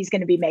baby, he's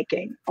going to be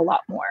making a lot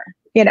more,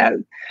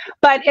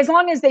 But as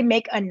long as they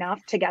make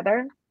enough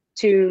together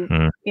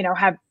to,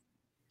 have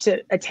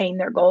to attain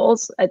their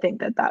goals, I think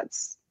that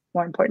that's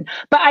more important.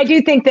 But I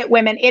do think that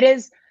women, it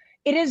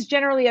is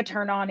generally a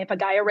turn on if a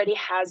guy already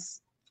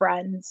has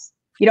friends.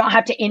 You don't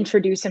have to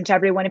introduce him to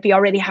everyone. If he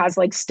already has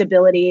like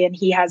stability and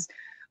he has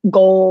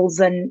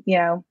goals and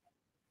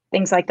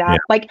things like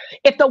that. Like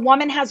if the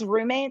woman has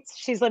roommates,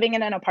 she's living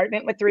in an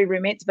apartment with 3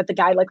 roommates, but the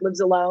guy like lives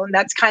alone,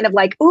 that's kind of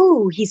like,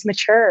 ooh, he's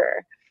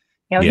mature,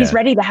 he's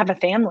ready to have a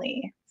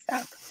family. So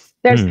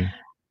there's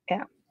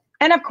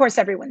and of course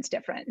everyone's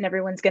different, and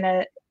everyone's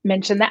gonna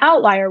mention the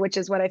outlier, which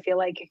is what I feel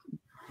like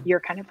you're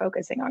kind of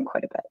focusing on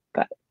quite a bit.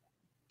 But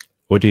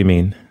what do you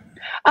mean?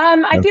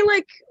 I feel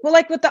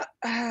like with the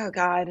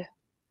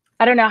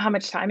I don't know how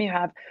much time you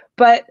have,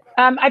 but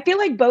I feel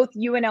like both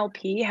you and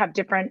LP have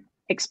different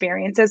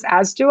experiences,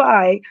 as do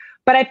I.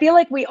 But I feel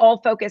like we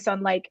all focus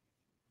on like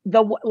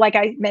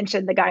I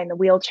mentioned, the guy in the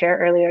wheelchair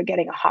earlier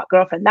getting a hot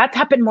girlfriend. That's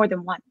happened more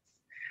than once.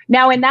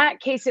 Now, in that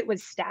case, it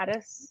was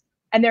status.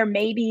 and there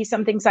may be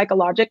something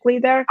psychologically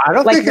there. I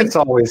don't think it's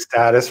always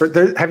status.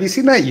 Have you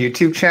seen that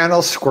YouTube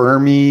channel,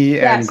 Squirmy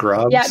and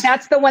Grubs? Yeah,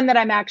 that's the one that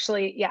I'm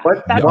actually. Yeah.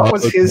 What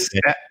was his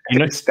status?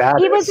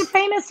 He was a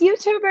famous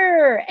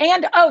YouTuber,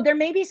 and there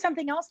may be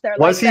something else there.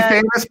 Was he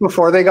famous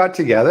before they got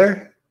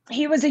together?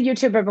 He was a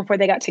YouTuber before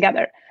they got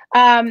together.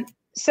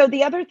 So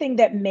the other thing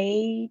that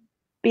may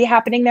be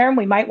happening there, and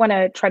we might want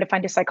to try to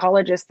find a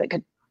psychologist that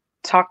could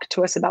talk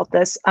to us about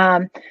this,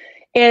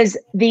 is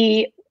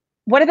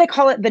what do they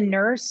call it? The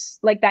nurse,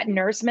 like that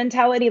nurse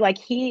mentality. Like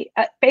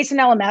Face and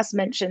LMS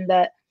mentioned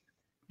that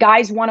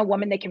guys want a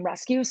woman they can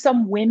rescue.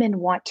 Some women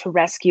want to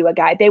rescue a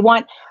guy. They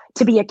want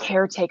to be a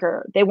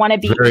caretaker. They want to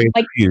be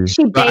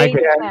she bathed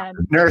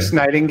Nurse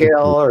Nightingale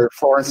or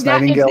Florence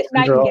Nightingale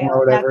syndrome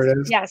or whatever it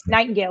is. Yes,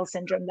 Nightingale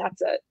syndrome.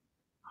 That's it.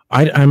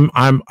 I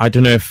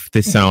don't know if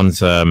this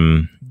sounds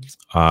bad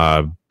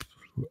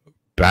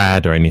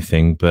or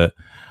anything, but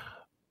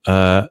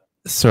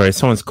sorry,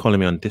 someone's calling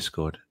me on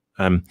Discord.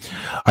 I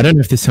don't know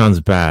if this sounds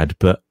bad,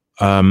 but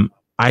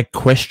I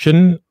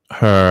question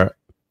her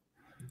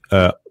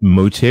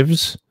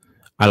motives.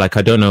 I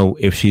don't know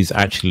if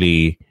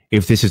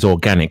if this is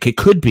organic. It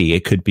could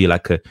be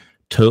like a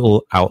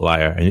total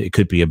outlier, and it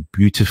could be a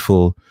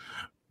beautiful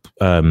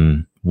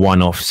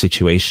one-off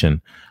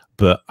situation,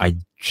 but I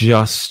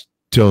just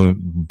don't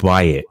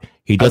buy it.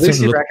 He doesn't. At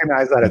least you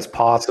recognize that it's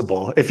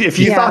possible. If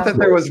you thought that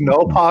there was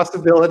no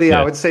possibility,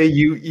 I would say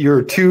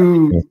you're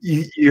too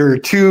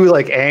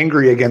like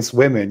angry against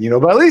women,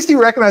 But at least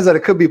you recognize that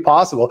it could be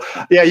possible.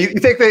 Yeah, you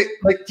think that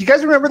do you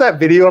guys remember that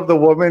video of the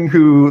woman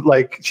who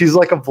she's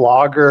like a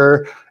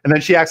vlogger, and then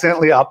she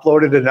accidentally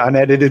uploaded an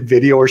unedited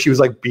video where she was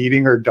like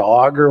beating her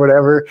dog or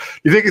whatever?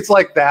 You think it's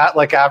like that?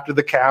 Like after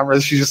the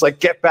cameras, she's just like,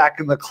 "Get back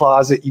in the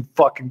closet, you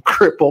fucking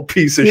cripple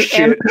piece of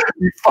shit,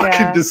 you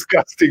fucking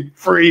disgusting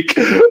freak."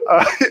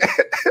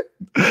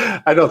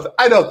 I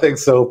don't think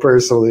so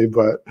personally,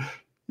 but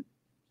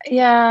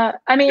yeah,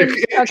 I mean,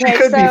 she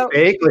could be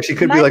fake. Like she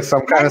could be like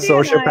some kind of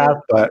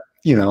sociopath, but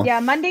Yeah,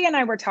 Monday and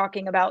I were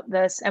talking about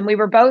this, and we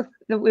were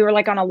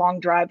like on a long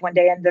drive one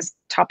day, and this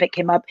topic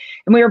came up,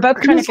 and we were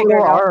both trying to figure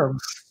it out.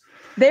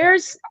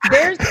 There's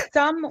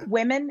some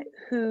women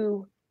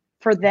who,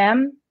 for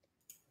them,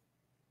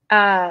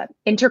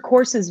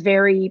 intercourse is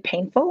very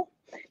painful,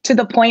 to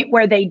the point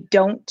where they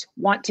don't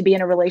want to be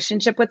in a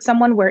relationship with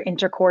someone where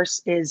intercourse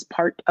is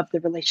part of the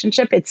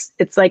relationship. It's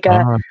like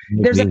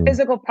there's a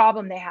physical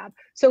problem they have.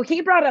 So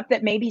he brought up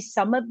that maybe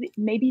some of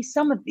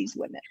these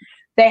women,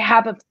 they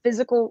have a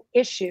physical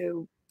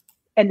issue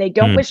and they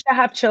don't wish to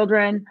have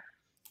children.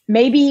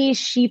 Maybe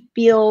she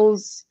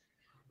feels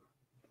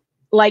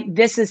like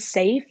this is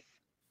safe,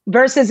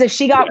 versus if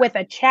she got with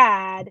a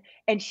Chad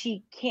and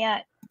she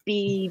can't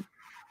be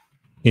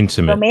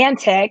intimate,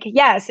 romantic.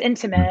 Yes,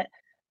 intimate.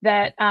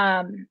 That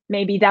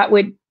maybe that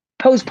would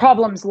pose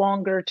problems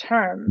longer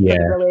term for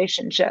the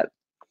relationship.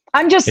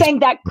 I'm just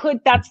saying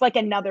that's like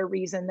another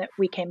reason that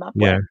we came up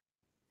with.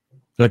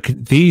 Like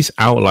these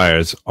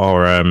outliers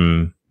are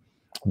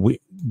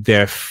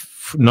they're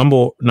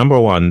number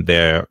one,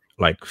 they're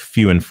like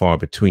few and far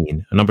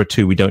between. And number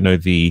two, we don't know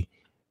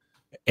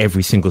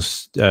every single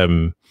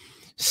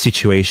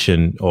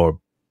situation or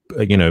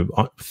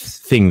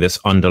thing that's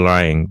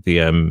underlying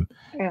the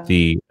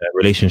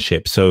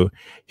relationship. So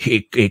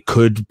it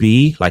could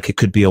be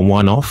a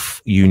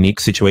one-off unique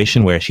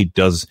situation where she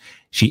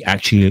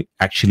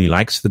actually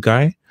likes the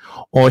guy,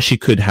 or she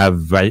could have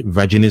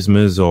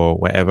vaginismus or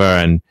whatever,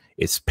 and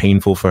it's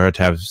painful for her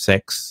to have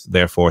sex.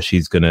 Therefore,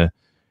 she's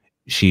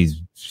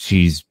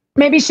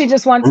maybe she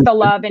just wants the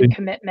love and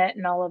commitment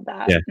and all of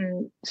that. Yeah.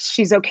 And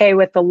she's okay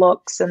with the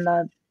looks and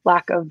the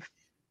lack of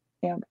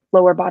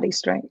lower body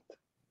strength.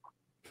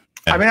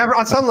 I mean,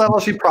 on some level,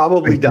 she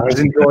probably does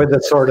enjoy the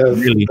sort of,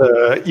 being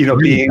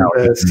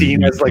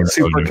seen as like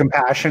super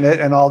compassionate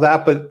and all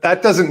that, but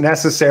that doesn't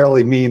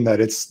necessarily mean that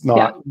it's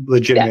not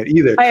legitimate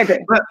either. I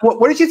agree. But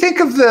what did you think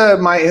of the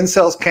My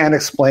Incels Can't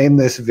Explain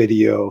This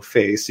video,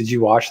 Face? Did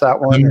you watch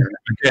that one?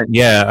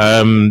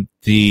 Yeah.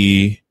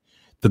 The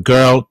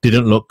girl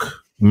didn't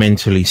look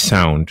mentally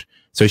sound.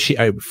 So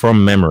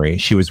from memory,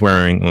 she was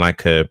wearing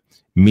like a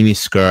mini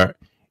skirt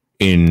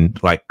in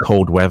like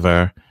cold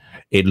weather.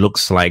 It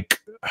looks like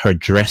her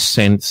dress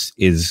sense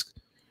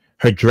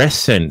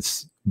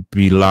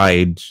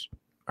belied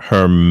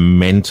her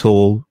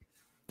mental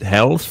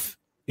health,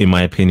 in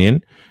my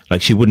opinion.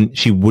 Like she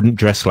wouldn't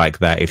dress like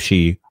that if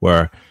she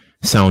were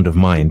sound of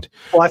mind.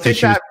 Well, I think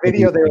that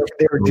video they were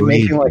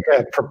making like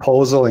a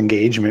proposal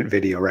engagement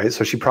video, right?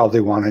 So she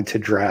probably wanted to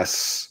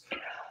dress.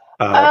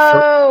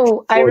 I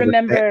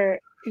remember.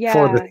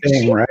 For the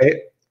thing, right?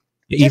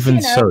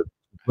 Even so, the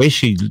way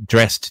she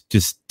dressed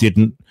just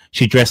didn't.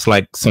 She dressed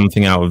like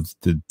something out of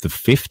the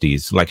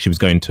 50s, like she was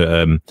going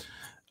to.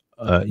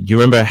 You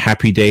remember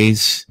Happy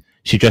Days?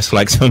 She dressed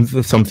like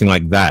something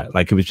like that.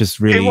 Like it was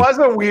just really. It was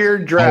a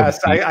weird dress.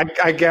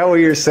 I get what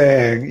you're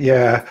saying.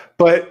 Yeah,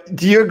 but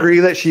do you agree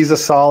that she's a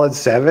solid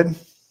 7?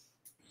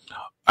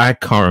 I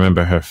can't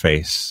remember her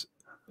face,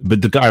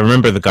 but I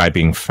remember the guy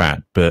being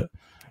fat. But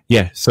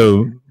yeah,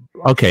 so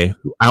okay,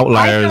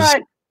 outliers.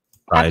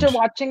 after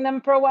watching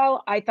them for a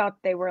while, I thought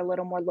they were a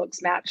little more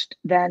looks matched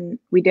than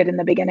we did in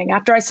the beginning.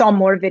 After I saw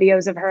more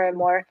videos of her and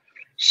more,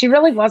 she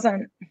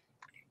wasn't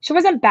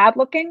bad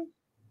looking.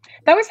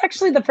 That was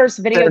actually the first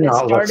video that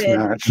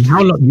started.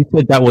 How long? You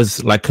said that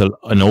was like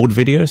an old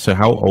video. So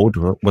how old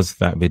was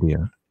that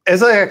video?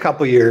 It's like a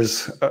couple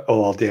years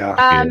old,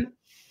 yeah.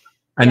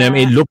 And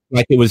it looked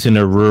like it was in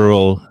a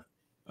rural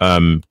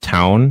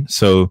town,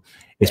 so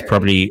it's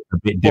probably a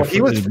bit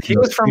different. Well, he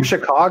was from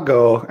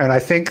Chicago, and I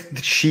think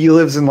she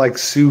lives in like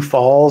Sioux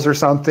Falls or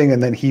something,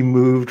 and then he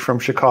moved from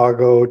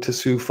Chicago to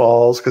Sioux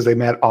Falls because they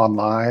met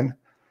online.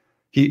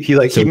 He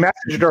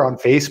messaged her on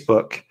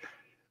Facebook.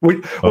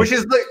 Which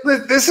is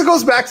like, this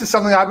goes back to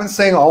something I've been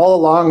saying all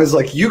along, is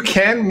like, you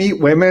can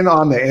meet women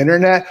on the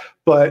internet,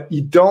 but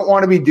you don't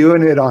want to be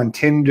doing it on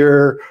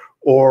Tinder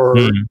or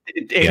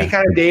any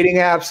kind of dating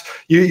apps.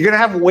 You're going to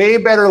have way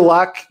better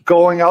luck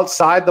going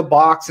outside the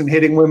box and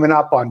hitting women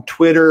up on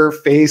Twitter,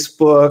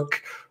 Facebook,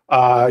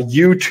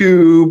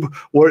 YouTube,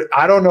 or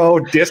I don't know,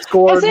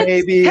 Discord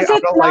maybe. I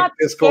don't like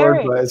Discord,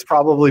 but it's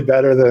probably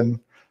better than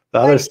the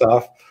other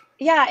stuff.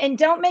 Yeah, and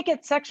don't make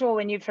it sexual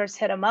when you first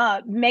hit them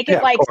up. Make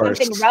it like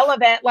something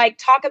relevant, like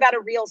talk about a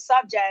real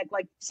subject,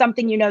 like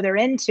something you know they're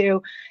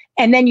into,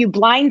 and then you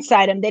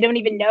blindside them. They don't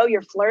even know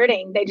you're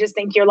flirting. They just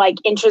think you're like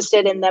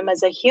interested in them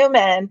as a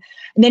human,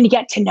 and then you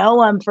get to know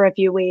them for a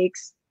few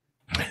weeks.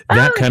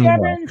 That can work.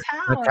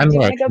 That can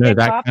work. No,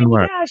 that can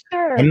work. Yeah,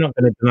 sure. I'm not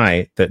going to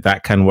deny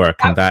that can work,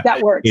 and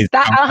that works.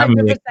 That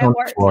 100%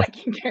 works. I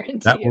can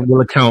guarantee you.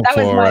 Will account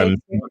for.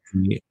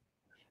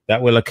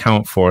 That will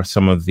account for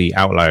some of the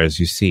outliers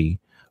you see.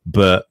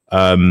 But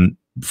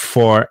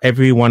for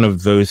every one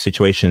of those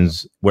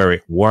situations where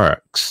it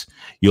works,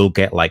 you'll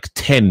get like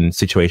 10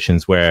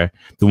 situations where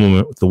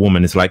the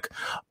woman is like,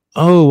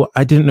 "Oh,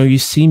 I didn't know you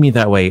see me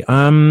that way.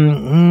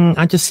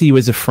 I just see you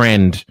as a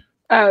friend."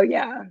 Oh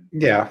yeah.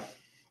 Yeah.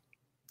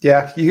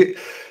 Yeah.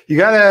 You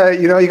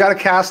gotta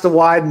cast a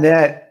wide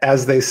net,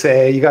 as they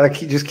say. You gotta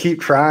just keep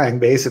trying.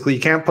 Basically,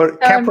 you can't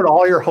put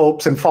all your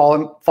hopes and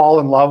fall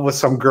in love with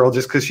some girl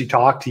just because she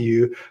talked to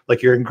you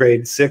like you're in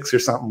grade 6 or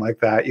something like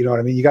that. You know what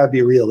I mean? You got to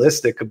be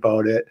realistic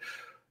about it.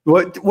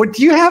 What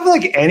do you have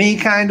like any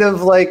kind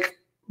of like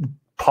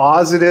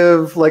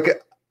positive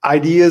like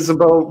ideas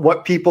about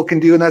what people can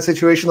do in that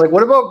situation? Like,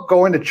 what about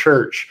going to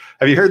church?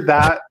 Have you heard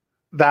that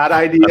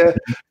idea?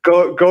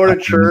 Go to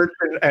church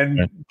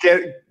and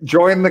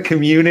join the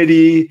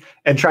community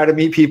and try to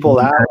meet people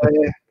that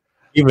way.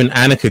 Even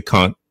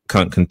Annika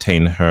can't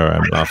contain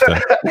her laughter.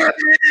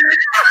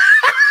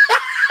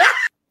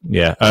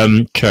 Yeah.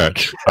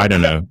 Church. I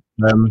don't know.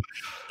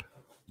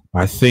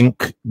 I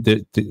think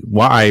that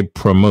what I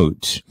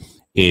promote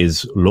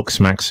is looks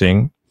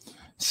maxing.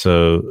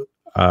 So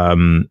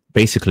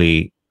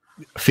basically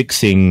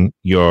fixing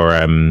your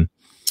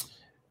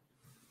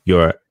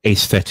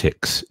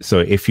aesthetics. So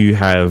if you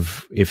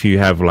have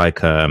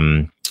like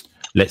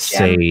let's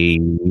say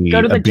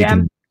go to the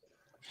gym.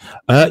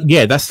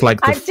 That's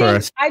like the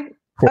first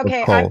port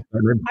of call.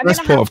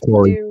 First port of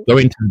call, go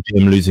into the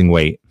gym, losing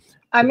weight.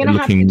 I'm gonna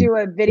have to do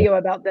a video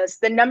about this.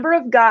 The number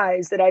of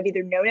guys that I've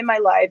either known in my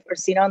life or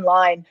seen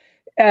online.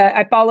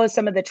 I follow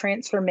some of the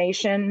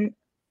transformation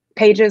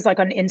pages like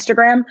on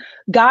Instagram.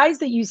 Guys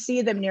that you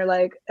see them and you're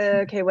like,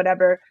 okay,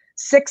 whatever.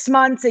 6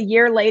 months, a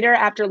year later,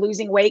 after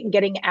losing weight and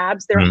getting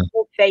abs, their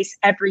whole face,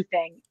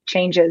 everything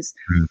changes.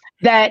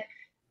 That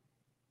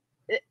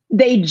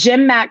they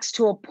gym max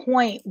to a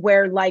point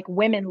where like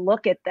women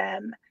look at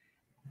them,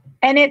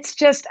 and it's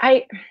just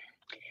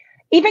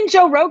even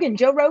Joe Rogan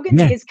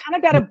is kind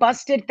of got a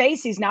busted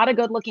face. He's not a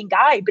good looking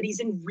guy, but he's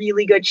in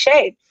really good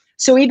shape.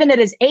 So even at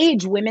his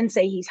age, women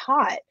say he's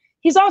hot.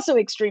 He's also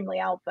extremely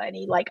alpha, and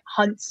he like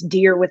hunts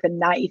deer with a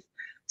knife.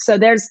 So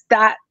there's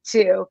that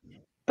too.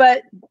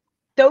 But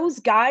those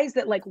guys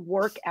that like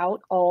work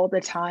out all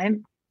the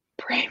time,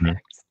 Pramax.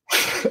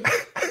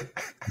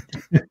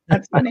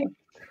 That's funny.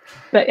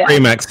 But yeah.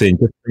 Pramaxing,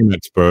 just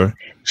Pramax, bro.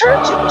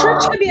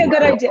 Church could be a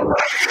good idea.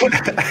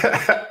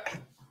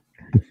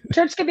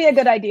 Church could be a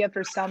good idea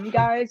for some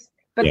guys,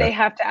 but they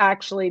have to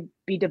actually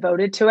be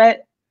devoted to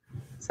it.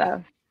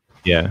 So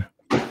yeah.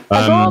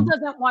 A girl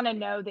doesn't want to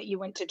know that you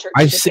went to church.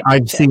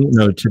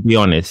 To be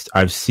honest,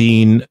 I've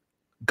seen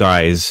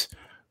guys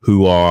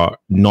who are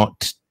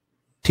not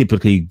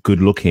typically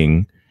good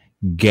looking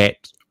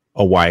get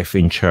a wife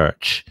in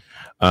church.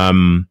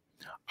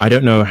 I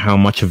don't know how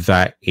much of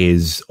that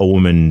is a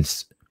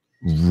woman's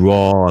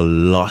raw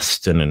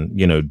lust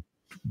and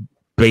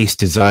base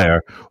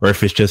desire, or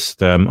if it's just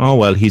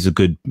he's a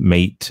good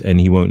mate and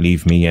he won't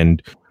leave me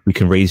and we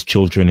can raise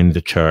children in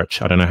the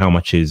church. I don't know how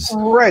much is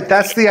right.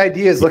 That's the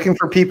idea, is looking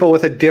for people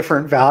with a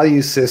different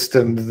value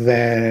system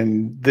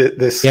than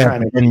this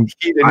kind of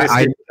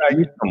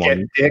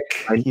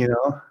dick. I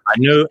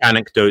know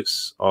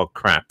anecdotes are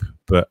crap,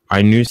 but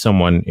I knew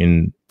someone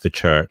in the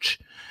church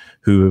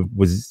who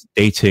was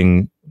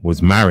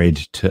married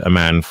to a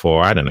man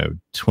for, I don't know,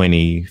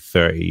 20,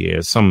 30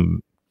 years,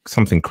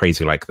 something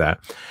crazy like that.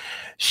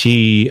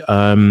 She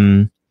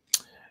had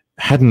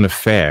an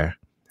affair.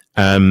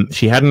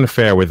 She had an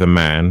affair with a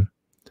man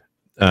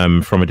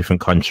from a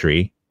different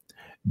country.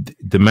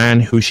 The man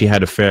who she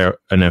had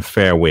an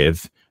affair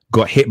with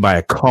got hit by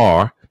a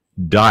car,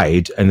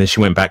 died, and then she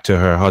went back to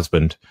her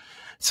husband.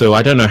 So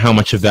I don't know how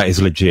much of that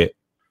is legit.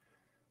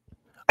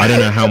 I don't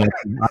know how much.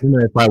 I don't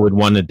know if I would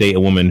want to date a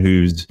woman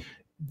who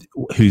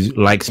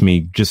likes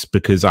me just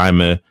because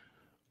I'm a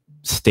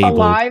stable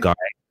Alive? guy.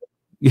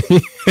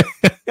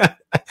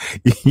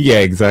 Yeah,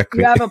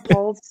 exactly. You have a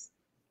pulse.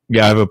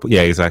 Yeah,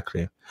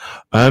 exactly.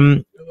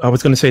 I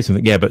was going to say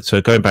something. Yeah, but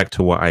so going back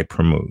to what I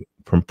promote,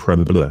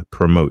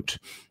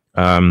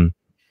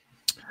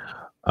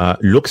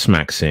 looks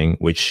maxing,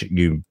 which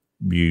you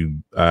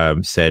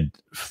said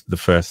the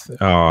first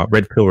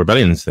Red Pill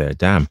Rebellion's there.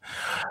 Damn.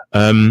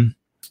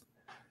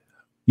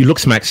 You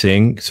looks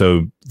maxing.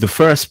 So the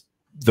first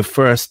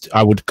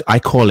I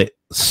call it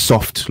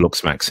soft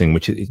looks maxing,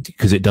 which is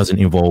because it doesn't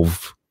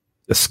involve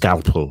a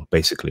scalpel,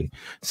 basically.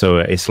 So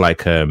it's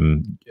like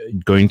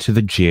going to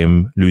the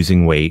gym,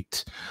 losing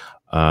weight,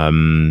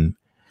 and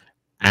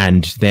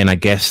then I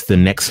guess the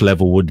next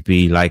level would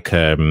be like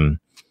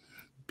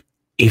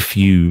if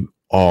you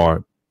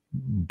are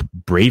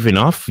brave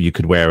enough, you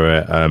could wear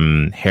a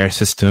hair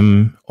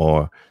system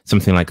or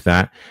something like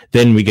that.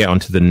 Then we get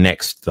onto the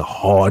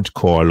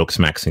hardcore looks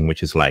maxing,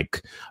 which is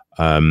like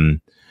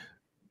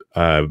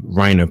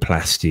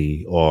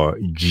rhinoplasty or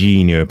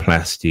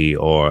genioplasty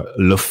or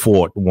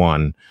Lefort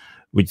one,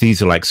 which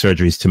these are like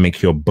surgeries to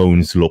make your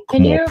bones look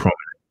more prominent.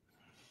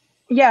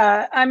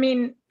 Yeah, I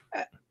mean,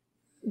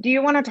 do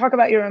you want to talk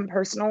about your own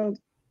personal?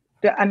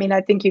 I mean,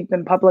 I think you've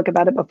been public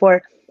about it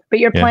before, but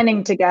you're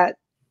planning to get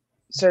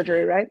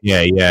surgery, right?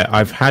 Yeah.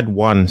 I've had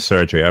one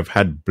surgery. I've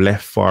had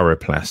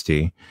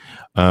blepharoplasty.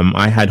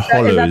 I had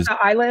hollows. Is that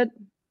the eyelid?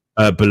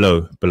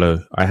 Below.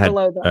 I had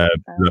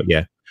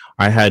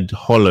I had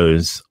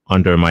hollows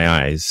under my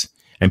eyes,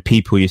 and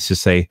people used to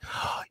say,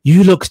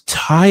 "You look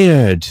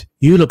tired.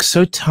 You look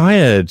so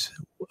tired,"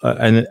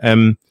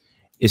 and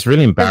it's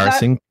really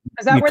embarrassing.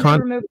 Is that where they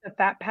remove the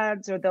fat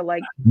pads or the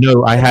like?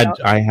 No, I had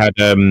I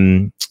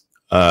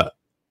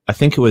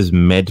think it was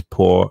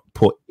Medpor.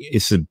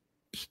 It's a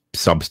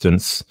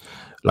substance,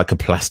 like a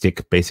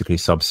plastic, basically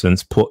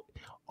substance, put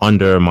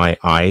under my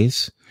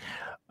eyes.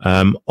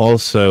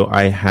 Also,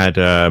 I had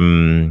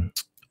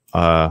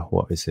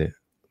what is it?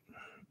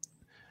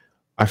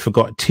 I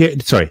forgot. Tear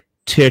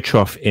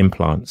trough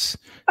implants.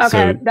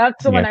 Okay,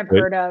 that's the one I've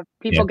heard of.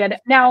 People get it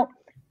now.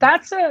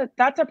 That's a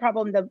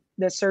problem. The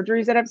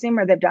surgeries that I've seen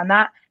where they've done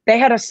that, they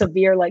had a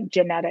severe like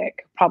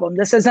genetic problem.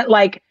 This isn't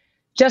like,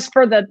 just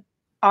for the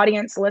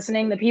audience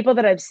listening, the people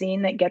that I've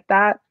seen that get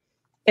that,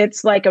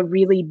 it's like a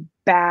really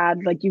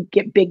bad, like you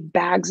get big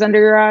bags under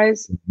your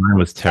eyes. Mine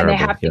was terrible. And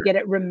they have to get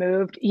it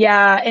removed.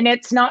 Yeah, and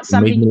it's not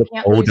something you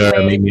can't lose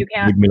weight. You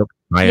can't. You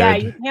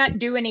can't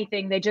do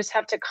anything. They just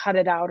have to cut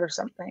it out or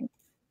something.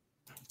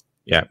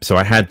 Yeah, so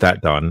I had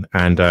that done,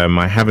 and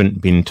I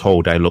haven't been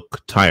told I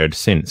look tired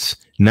since.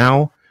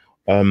 Now,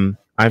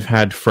 I've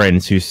had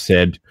friends who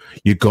said,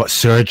 you got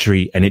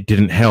surgery and it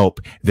didn't help,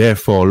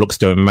 therefore looks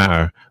don't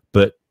matter.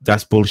 But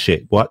that's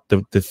bullshit. What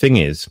the thing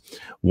is,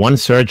 one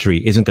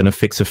surgery isn't going to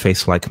fix a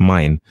face like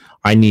mine.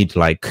 I need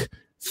like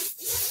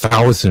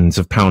thousands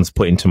of pounds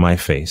put into my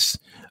face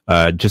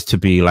just to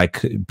be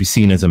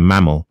seen as a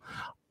mammal.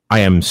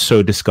 I am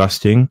so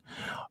disgusting.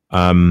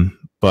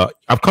 But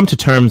I've come to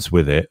terms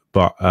with it.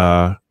 But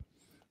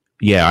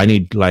yeah, I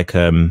need like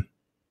what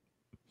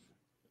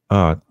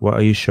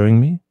are you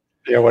showing me?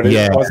 Yeah, was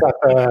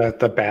that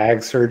the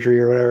bag surgery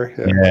or whatever?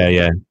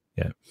 Yeah.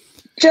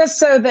 Just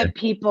so that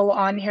people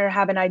on here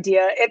have an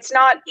idea, it's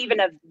not even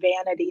a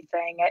vanity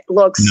thing. It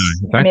looks,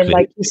 exactly. I mean,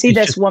 like you see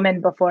this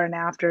woman before and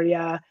after.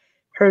 Yeah,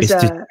 hers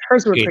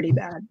were pretty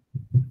bad.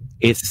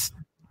 It's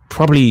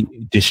probably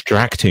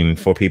distracting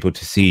for people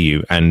to see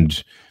you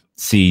and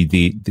see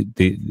the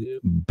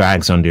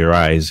bags under your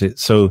eyes. It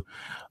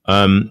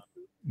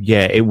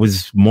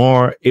was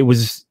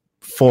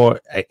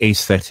for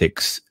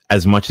aesthetics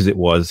as much as it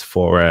was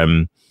for I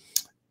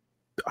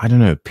don't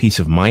know, peace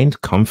of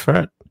mind,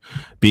 comfort,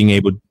 being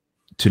able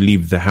to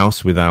leave the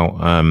house without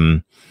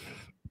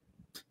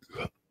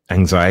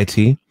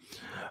anxiety.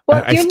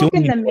 Well, if you look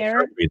in the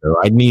mirror,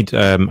 I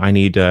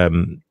need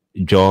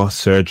jaw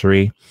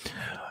surgery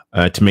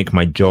to make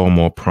my jaw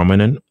more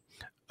prominent.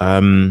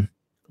 You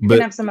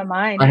can have some of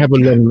mine. I have a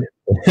little.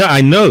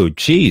 I know.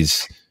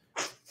 Jeez,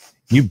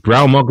 you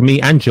brow mog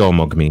me and jaw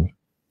mog me.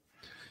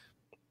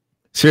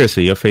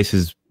 Seriously, your face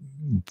is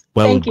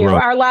well Thank you. grown.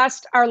 Our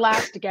last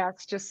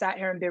guest just sat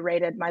here and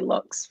berated my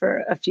looks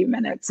for a few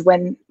minutes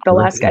when the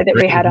last guy that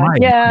we had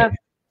on. Yeah.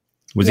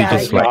 Was he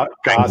just like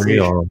angry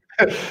or?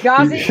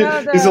 Ghazi,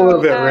 he's a little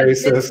bit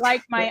racist.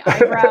 Like my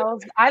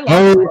eyebrows. I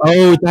love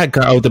that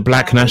guy. Oh, the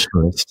black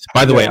nationalist.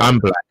 By the way, I'm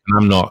black and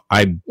I'm not.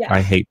 I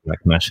hate black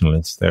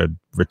nationalists. They're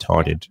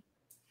retarded.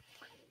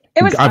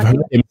 It was.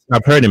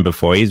 I've heard him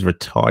before. He's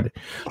retarded.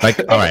 Like,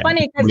 it's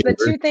funny because the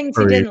two things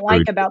he didn't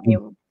like about me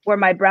were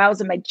my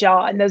brows and my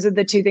jaw, and those are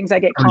the two things I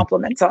get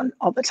compliments on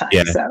all the time.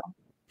 Yeah. So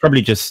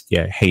probably just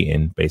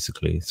hating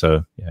basically.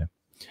 So yeah,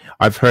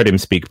 I've heard him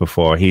speak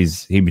before. He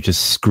was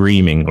just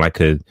screaming like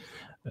a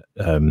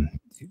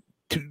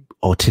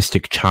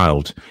autistic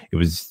child. It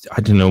was,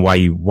 I don't know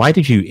why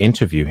did you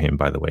interview him,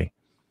 by the way?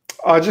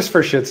 Just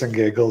for shits and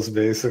giggles,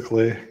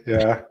 basically.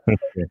 Yeah.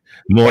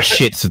 More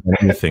shits than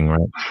anything,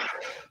 right?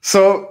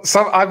 So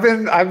I've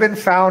been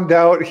found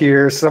out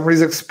here.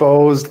 Somebody's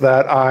exposed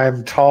that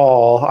I'm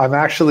tall. I'm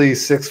actually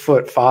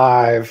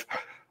 6'5".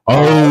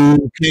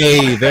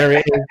 Okay, there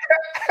it is.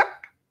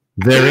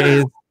 There it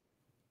is.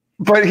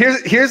 But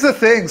here's the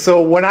thing.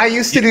 So when I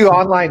used to do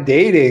online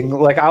dating,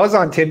 like I was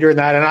on Tinder and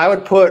that, and I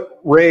would put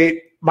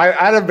I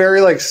had a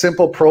very like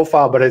simple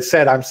profile, but it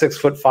said I'm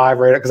 6'5",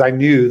 right? Because I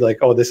knew like,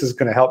 oh, this is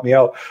going to help me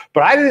out.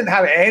 But I didn't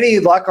have any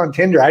luck on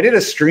Tinder. I did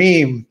a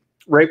stream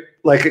right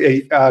like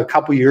a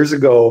couple years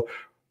ago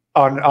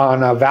on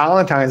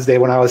Valentine's Day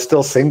when I was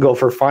still single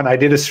for fun. I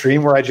did a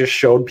stream where I just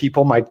showed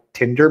people my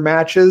Tinder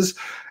matches,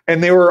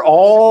 and they were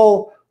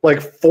all like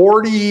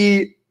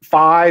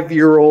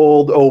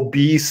 45-year-old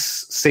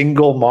obese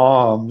single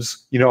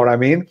moms. You know what I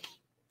mean? It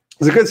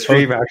was a good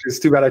stream, actually. It's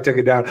too bad I took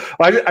it down.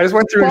 I just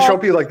went through and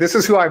showed people, like, this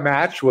is who I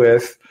match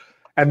with,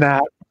 and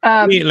that.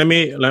 Let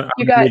me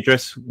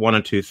address one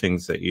or two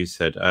things that you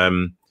said.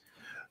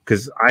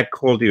 Because I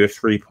called you a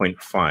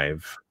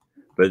 3.5,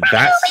 but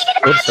that's...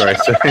 sorry.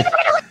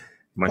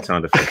 My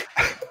sound effect.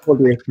 I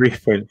called you a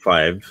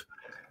 3.5,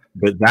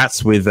 but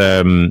that's with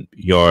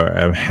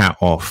your hat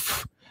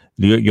off.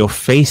 Your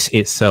face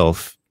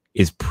itself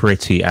is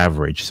pretty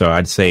average. So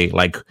I'd say,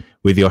 like,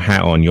 with your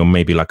hat on, you're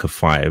maybe like a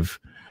 5.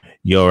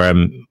 You're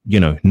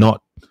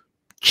not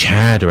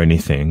Chad or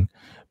anything,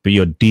 but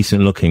you're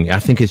decent looking. I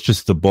think it's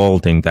just the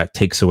balding that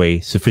takes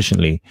away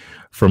sufficiently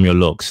from your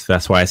looks.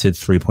 That's why I said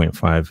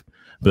 3.5.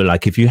 But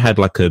like if you had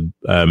like a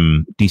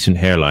decent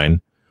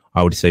hairline,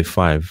 I would say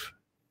 5.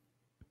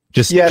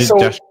 I'll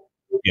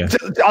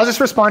just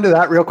respond to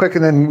that real quick,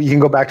 and then you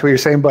can go back to what you're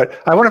saying.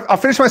 But I'll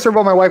finish my story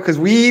about my wife, because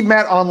we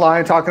met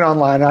online, talking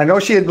online. And I know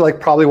she had like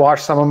probably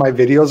watched some of my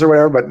videos or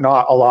whatever, but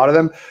not a lot of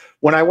them.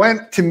 When I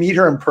went to meet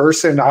her in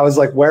person, I was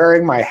like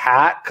wearing my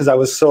hat because I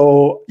was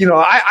so,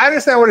 I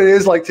understand what it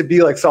is like to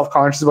be like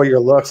self-conscious about your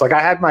looks. Like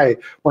I had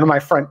one of my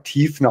front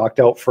teeth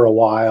knocked out for a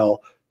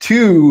while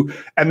too,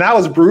 and that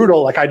was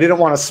brutal. Like I didn't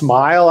want to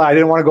smile. I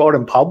didn't want to go out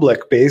in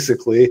public,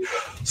 basically.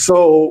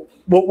 So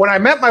when I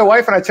met my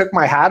wife and I took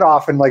my hat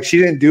off and like she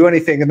didn't do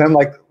anything, and then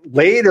like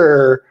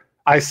later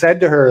I said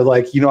to her,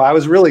 like, I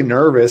was really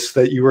nervous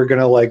that you were going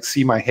to like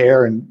see my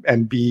hair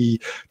and be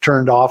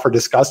turned off or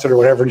disgusted or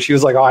whatever. And she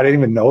was like, oh, I didn't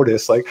even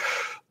notice. Like,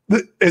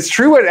 it's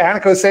true what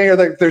Annika was saying.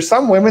 Like, there's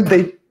some women,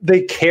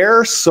 they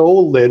care so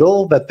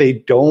little that they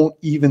don't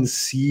even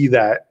see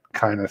that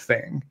kind of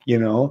thing,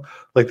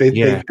 like they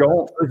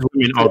don't.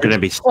 Women are going to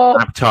be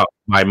snapped up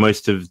by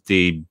most of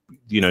the,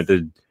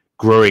 the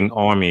growing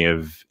army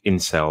of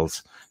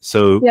incels.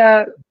 So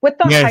with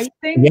the height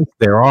thing. Yes,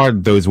 there are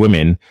those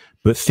women.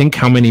 But think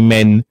how many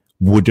men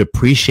would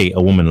appreciate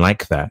a woman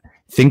like that.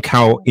 Think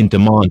how in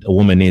demand a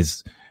woman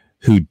is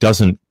who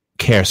doesn't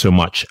care so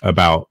much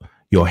about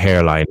your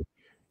hairline.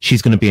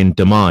 She's going to be in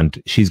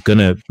demand. She's going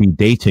to be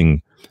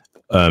dating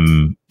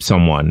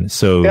someone.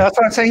 So that's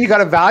what I'm saying. You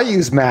got a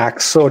values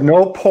max. So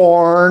no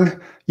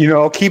porn,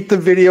 keep the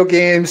video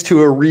games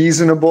to a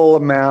reasonable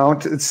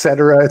amount, et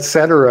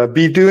cetera,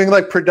 be doing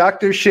like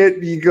productive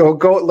shit. You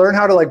go learn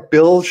how to like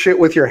build shit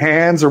with your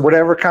hands or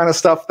whatever kind of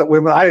stuff that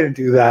women, I didn't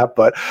do that,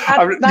 but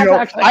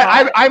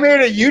I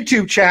made a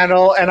YouTube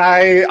channel and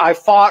I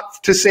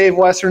fought to save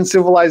Western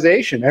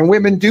civilization, and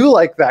women do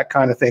like that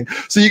kind of thing.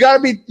 So you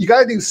gotta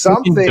do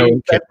something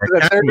that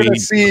they're going to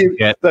see,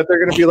 that they're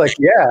going to be like,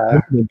 yeah.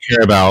 Women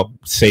care about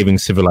saving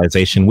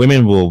civilization.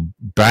 Women will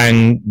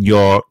bang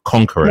your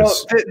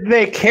conquerors. No,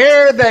 they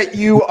care that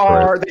you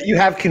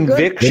have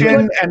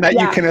conviction and that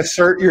you can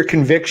assert your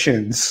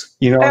convictions.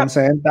 You know what I'm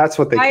saying? That's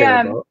what they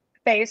care about.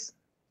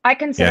 I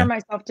consider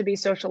myself to be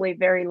socially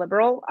very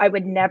liberal. I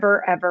would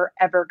never, ever,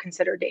 ever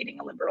consider dating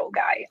a liberal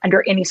guy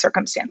under any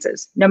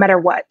circumstances, no matter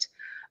what.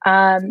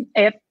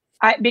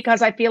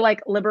 Because I feel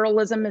like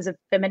liberalism is a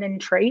feminine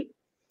trait.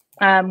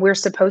 We're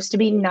supposed to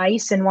be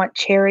nice and want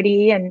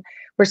charity, and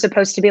we're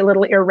supposed to be a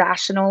little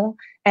irrational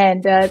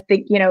and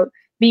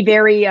be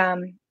very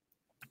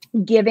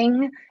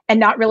giving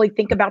and not really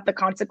think about the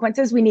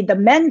consequences. We need the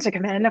men to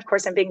come in. Of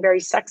course, I'm being very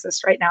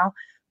sexist right now,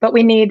 but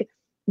we need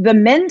the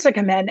men to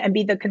come in and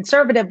be the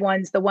conservative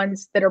ones, the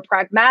ones that are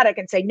pragmatic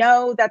and say,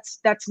 no, that's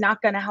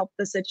not going to help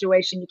the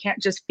situation. You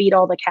can't just feed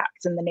all the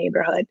cats in the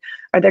neighborhood,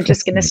 or they're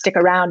just going to stick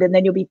around and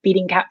then you'll be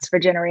feeding cats for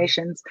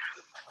generations.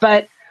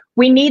 But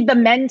we need the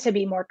men to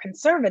be more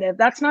conservative.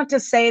 That's not to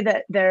say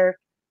that they're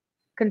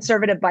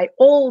conservative by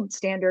old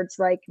standards,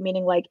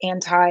 meaning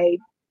anti,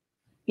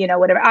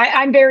 whatever.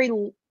 I'm very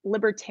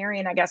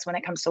libertarian, I guess, when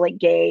it comes to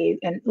gay,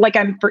 and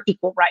I'm for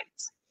equal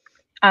rights.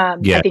 I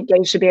think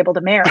gays should be able to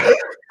marry,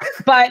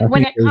 but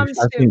when it comes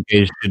to, I think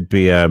gays should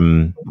be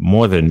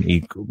more than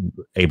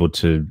able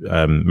to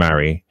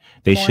marry.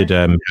 They should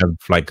have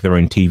their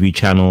own TV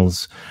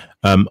channels,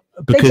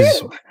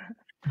 because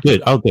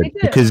good.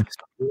 Because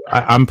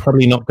I'm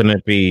probably not going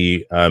to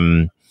be.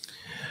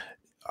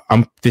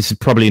 this is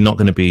probably not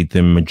going to be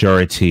the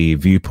majority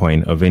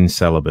viewpoint of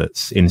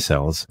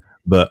incels,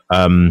 but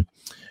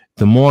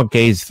the more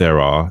gays there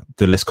are,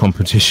 the less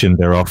competition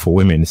there are for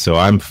women. So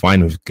I'm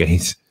fine with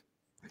gays.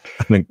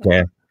 I don't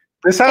care.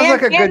 This sounds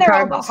like a good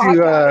time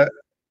to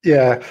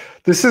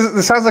this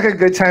sounds like a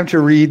good time to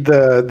read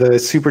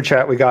the super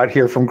chat we got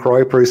here from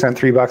Groyper, who sent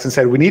 $3 and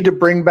said, "We need to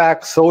bring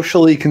back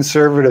socially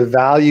conservative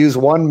values.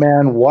 1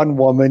 man, 1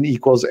 woman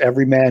equals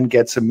every man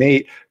gets a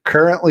mate.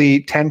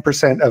 Currently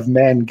 10% of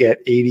men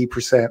get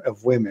 80%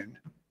 of women."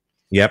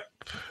 Yep.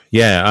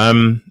 Yeah.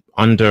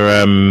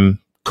 Under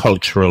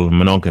cultural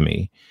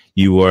monogamy,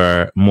 you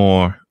were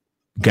more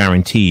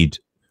guaranteed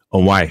a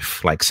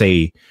wife, like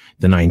say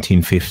the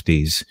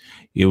 1950s.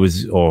 It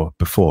was, or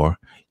before,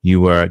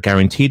 you were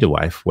guaranteed a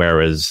wife,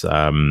 whereas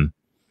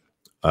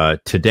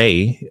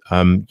today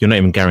you're not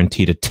even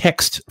guaranteed a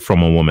text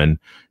from a woman.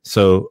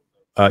 So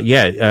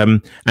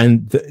and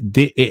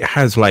it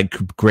has like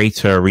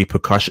greater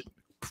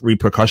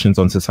repercussions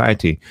on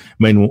society.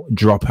 Men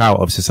drop out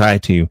of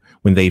society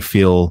when they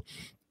feel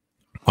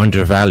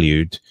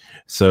undervalued.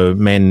 So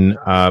men,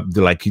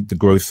 like the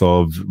growth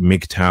of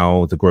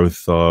MGTOW, the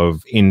growth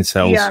of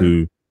incels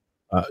who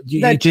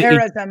the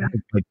terrorism.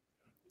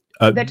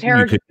 The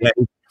terrorism.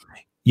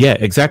 Yeah,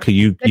 exactly.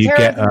 You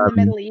get in the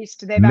Middle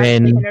East. They've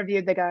actually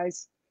interviewed the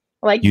guys,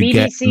 like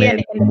BBC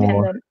and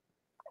Independent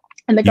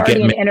and the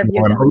Guardian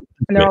interviewed them,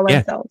 and they're all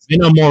incels.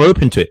 Men are more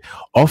open to it.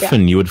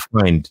 Often, you would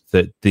find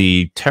that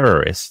the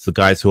terrorists, the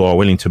guys who are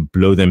willing to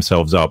blow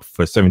themselves up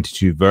for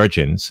 72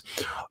 virgins,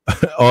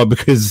 are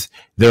because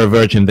they're a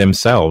virgin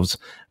themselves,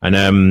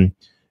 and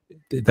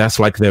that's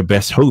like their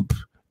best hope.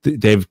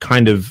 They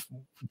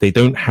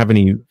don't have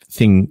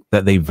anything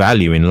that they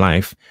value in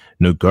life.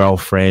 No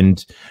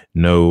girlfriend,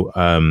 no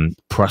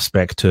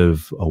prospect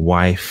of a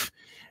wife,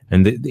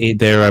 and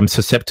they're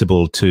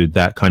susceptible to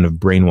that kind of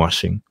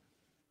brainwashing.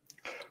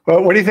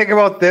 Well, what do you think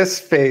about this,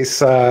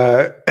 Face?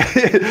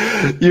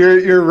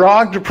 You're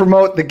wrong to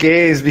promote the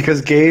gays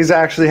because gays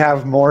actually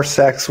have more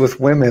sex with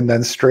women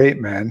than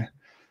straight men.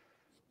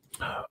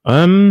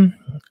 I don't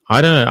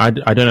know.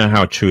 I don't know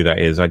how true that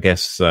is. I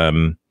guess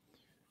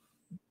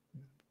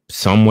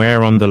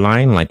somewhere on the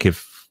line, like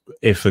if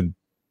a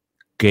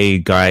gay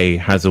guy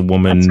has a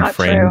woman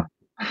friend. True.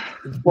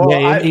 Well,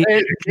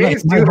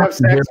 gays do have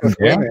sex with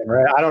women,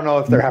 right? I don't know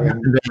if they're having.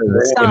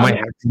 It might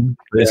happen,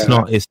 but it's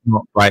not. It's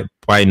not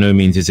by no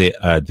means is it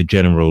the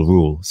general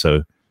rule.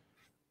 So,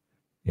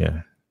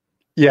 yeah.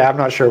 Yeah, I'm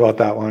not sure about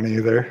that one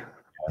either.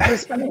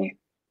 That's funny.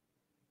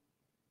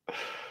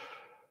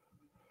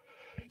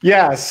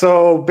 Yeah,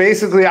 so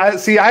basically,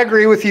 I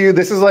agree with you.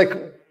 This is like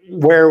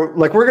where,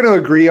 like, we're going to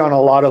agree on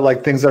a lot of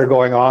like things that are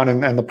going on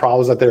and the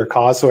problems that they're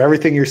caused. So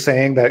everything you're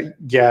saying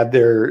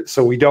that,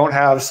 so we don't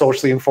have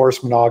socially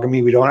enforced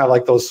monogamy. We don't have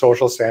like those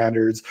social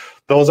standards.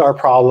 Those are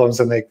problems,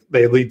 and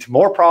they lead to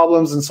more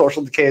problems and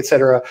social decay, et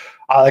cetera.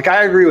 Like,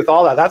 I agree with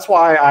all that. That's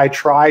why I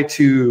try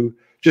to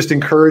just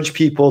encourage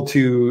people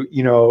to,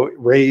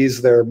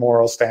 raise their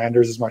moral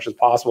standards as much as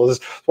possible. This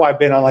is why I've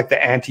been on like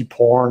the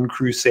anti-porn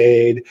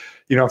crusade,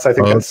 because I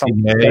think that's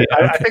something.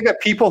 I think that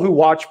people who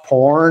watch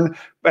porn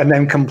and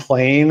then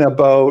complain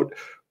about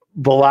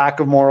the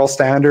lack of moral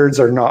standards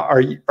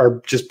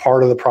are just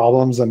part of the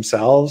problems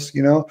themselves.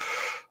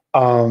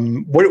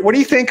 What do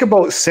you think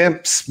about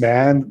simps,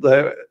 man?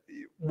 What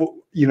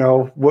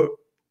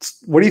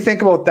do you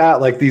think about that?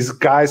 Like, these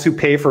guys who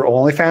pay for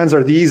OnlyFans,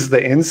 are these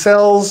the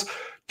incels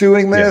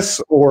doing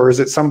this, or is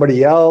it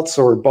somebody else,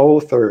 or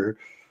both? Or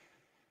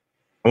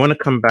I want to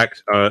come back.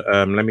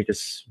 Let me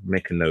just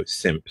make a note.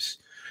 Simps.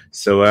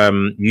 So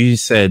you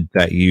said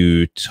that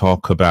you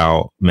talk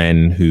about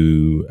men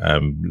who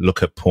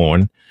look at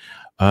porn,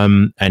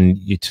 and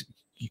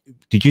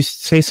did you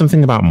say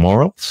something about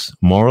morals?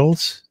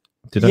 Morals?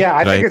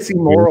 I think it's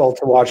immoral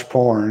to watch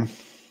porn.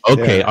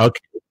 Okay.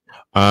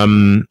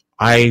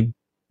 I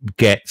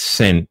get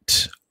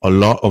sent a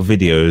lot of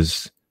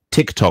videos,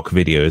 TikTok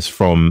videos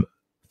from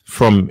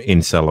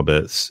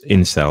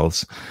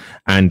incels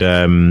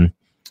and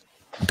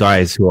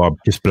guys who are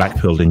just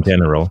blackpilled in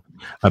general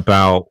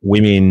about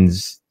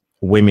women's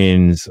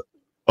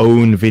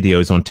own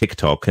videos on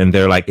TikTok, and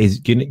they're like,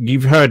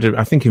 you've heard of,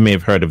 I think you may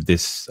have heard of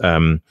this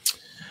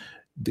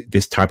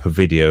this type of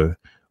video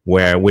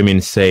where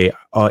women say,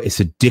 "Oh, it's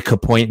a dick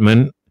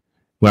appointment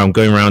where I'm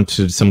going around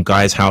to some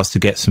guy's house to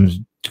get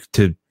some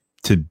to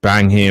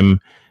bang him,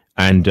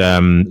 and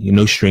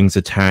no strings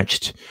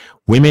attached."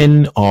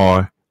 Women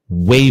are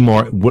way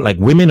more, like,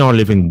 women are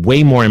living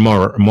way more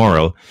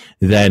immoral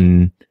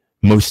than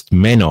most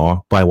men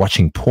are by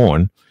watching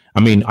porn. I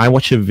mean, I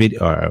watch a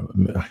video,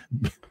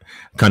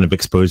 kind of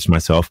exposed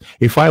myself.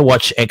 If I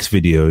watch X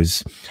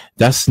videos,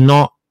 that's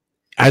not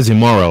as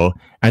immoral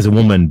as a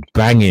woman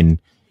banging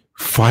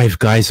 5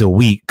 guys a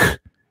week.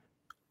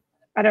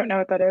 I don't know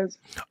what that is.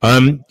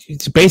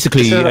 It's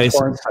basically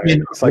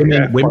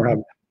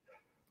women.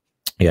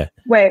 Yeah.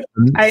 Wait,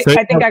 I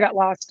think I got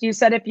lost. You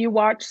said if you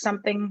watch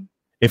something.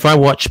 If I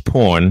watch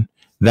porn,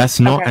 that's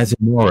not as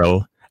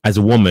immoral as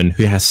a woman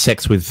who has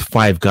sex with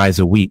 5 guys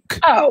a week?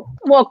 Oh,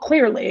 well,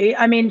 clearly.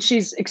 I mean,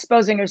 she's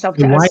exposing herself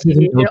to Why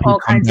STD, doesn't all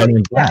kinds of.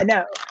 that? Yeah,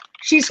 no.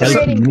 She's That's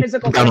creating like-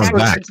 physical down on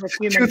connections with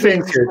human Two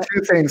things beings. here.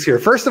 Two things here.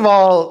 First of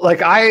all,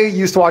 like I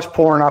used to watch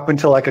porn up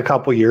until like a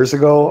couple years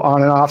ago,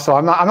 on and off. So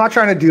I'm not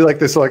trying to do like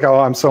this, like,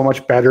 oh, I'm so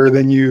much better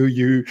than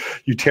you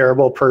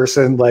terrible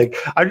person. Like,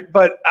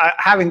 but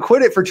having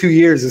quit it for 2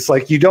 years, it's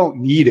like you don't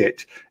need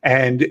it.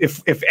 And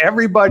if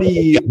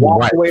everybody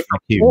walked away from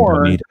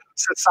porn,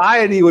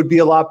 society would be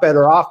a lot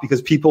better off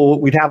because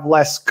we'd have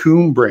less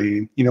coon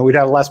brain. You know, we'd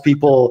have less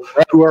people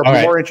who are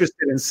more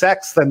interested in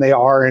sex than they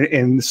are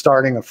in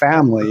starting a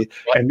family.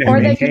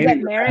 Or they could get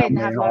married and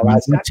have You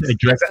need to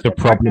address the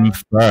problem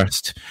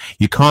first.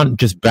 You can't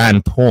just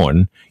ban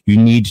porn. You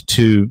need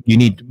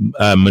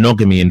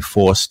monogamy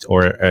enforced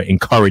or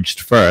encouraged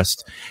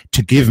first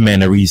to give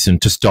men a reason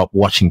to stop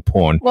watching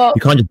porn. Well,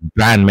 you can't just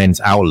ban men's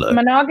outlet.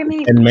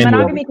 Monogamy can't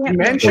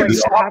men should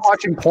stop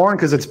watching porn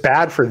because it's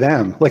bad for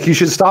them. Like you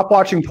should stop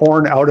watching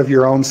porn out of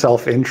your own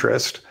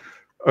self-interest.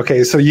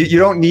 Okay, so you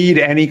don't need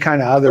any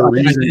kind of other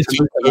reason.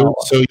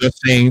 So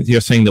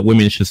you're saying that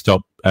women should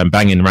stop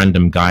banging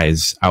random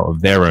guys out of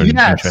their own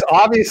interest.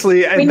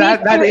 Obviously, and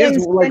that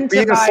is like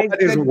being a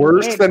slut is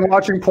worse than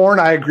watching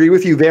porn. I agree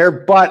with you there,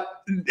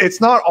 but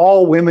it's not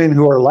all women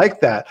who are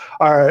like that.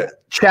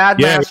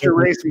 Master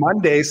Race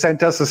Monday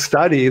sent us a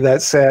study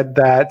that said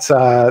that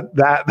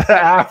that the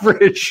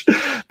average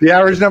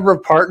number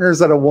of partners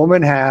that a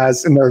woman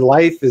has in their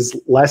life is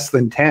less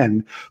than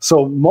 10.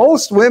 So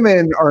most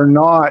women are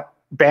not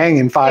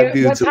banging 5 dudes a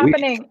week. What's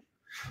happening,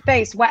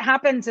 Face? What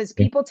happens is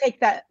people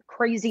take that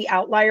crazy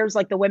outliers,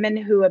 like the women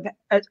who have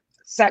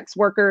sex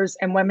workers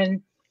and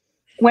women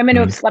who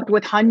have slept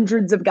with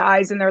hundreds of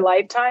guys in their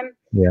lifetime.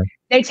 Yeah,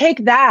 they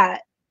take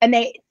that and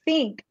they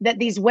think that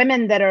these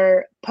women that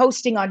are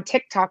posting on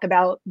TikTok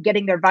about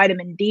getting their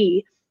vitamin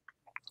D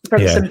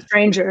from some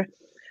stranger,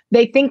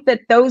 they think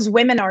that those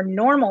women are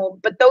normal,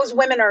 but those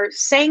women are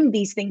saying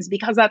these things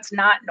because that's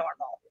not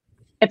normal.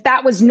 If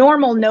that was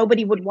normal,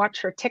 nobody would watch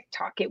her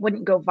TikTok. It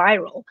wouldn't go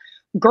viral.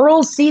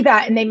 Girls see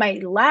that and they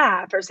might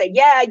laugh or say,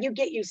 yeah, you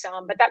get you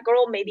some, but that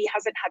girl maybe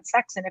hasn't had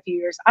sex in a few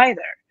years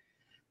either.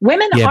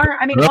 Women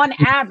aren't, I mean, on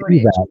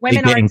average,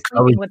 women aren't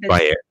sleeping with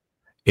it.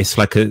 It's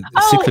like a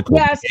cyclical.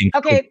 Yes.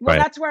 Okay. Well,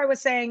 that's where I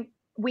was saying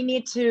we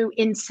need to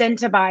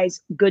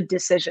incentivize good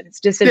decisions.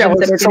 That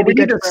are so we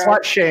need to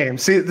slut shame.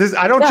 See,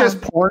 I don't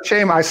just porn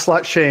shame. I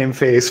slut shame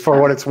Face for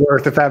what it's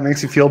worth. If that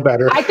makes you feel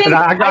better,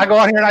 I go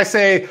on here and I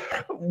say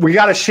we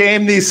got to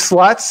shame these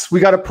sluts. We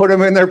got to put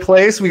them in their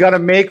place. We got to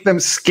make them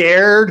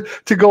scared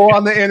to go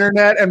on the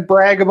internet and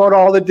brag about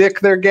all the dick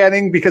they're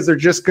getting because they're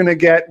just going to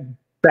get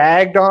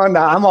bagged on.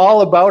 I'm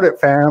all about it,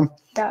 fam.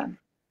 Yeah.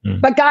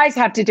 But guys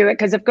have to do it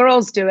because if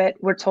girls do it,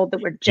 we're told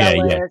that we're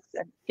jealous.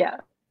 Yeah.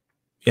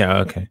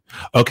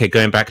 Okay.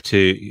 Going back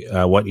to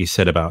what you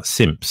said about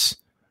simps.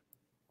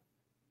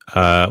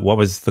 What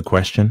was the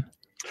question?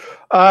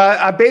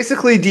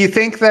 Basically, do you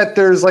think that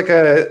there's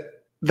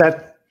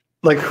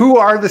who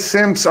are the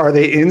simps? Are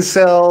they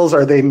incels?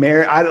 Are they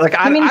married? I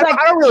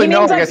don't really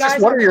know. I guess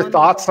just what are your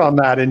thoughts on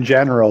that in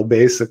general,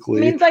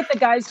 basically? It means like the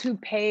guys who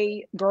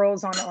pay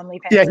girls on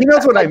OnlyFans. Yeah, he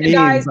knows what I mean,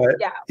 but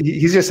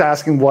he's just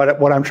asking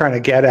what I'm trying to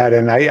get at.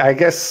 And I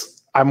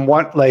guess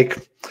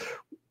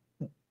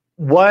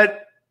what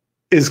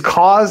is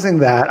causing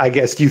that? I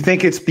guess, do you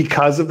think it's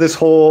because of this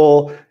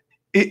whole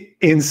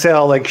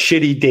incel, like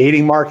shitty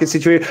dating market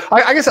situation?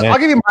 I guess I'll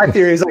give you my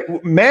theory is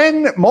like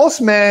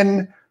most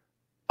men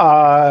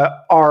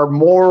are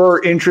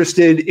more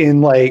interested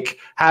in like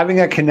having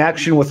a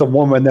connection with a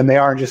woman than they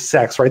are in just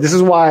sex, right? This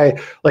is why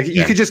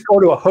you could just go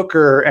to a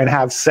hooker and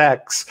have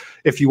sex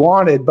if you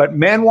wanted, but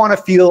men want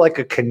to feel like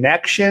a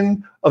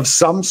connection of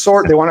some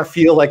sort. They want to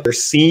feel like they're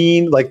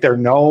seen, like they're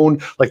known,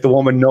 like the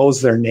woman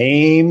knows their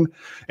name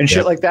and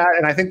shit like that.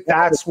 And I think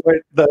that's what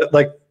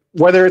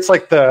whether it's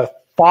like the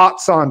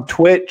thoughts on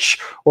Twitch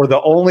or the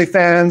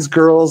OnlyFans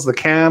girls, the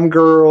cam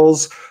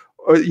girls,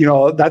 or,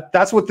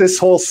 that's what this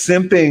whole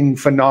simping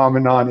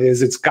phenomenon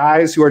is. It's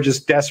guys who are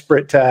just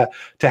desperate to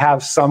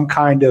have some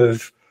kind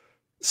of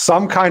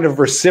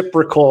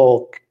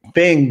reciprocal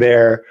thing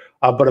there.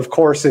 But of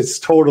course, it's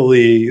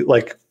totally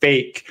like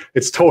fake.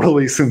 It's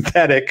totally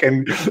synthetic,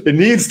 and it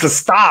needs to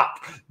stop.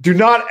 Do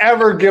not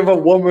ever give a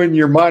woman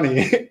your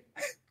money.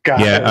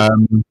 How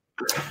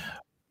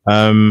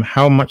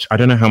much? I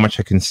don't know how much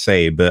I can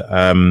say, but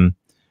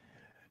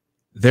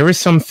there is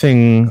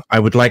something I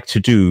would like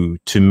to do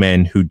to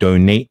men who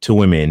donate to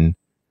women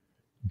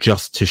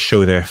just to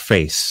show their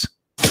face.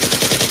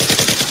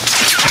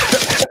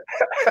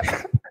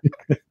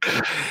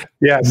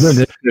 Yes,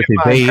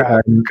 they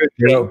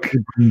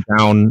bring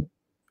down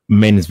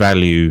men's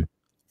value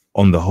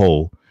on the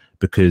whole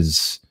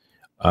because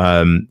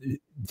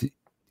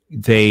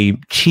they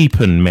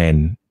cheapen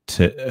men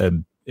to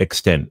an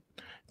extent.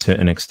 So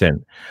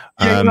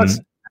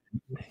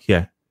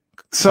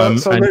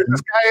there's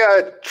this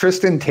guy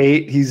Tristan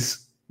Tate.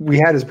 We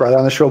had his brother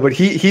on the show, but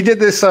he did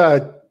this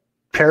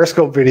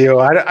Periscope video.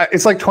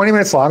 It's like 20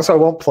 minutes long, so I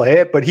won't play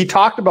it. But he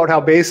talked about how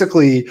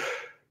basically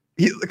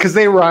because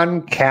they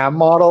run cam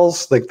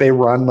models, like they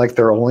run like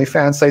their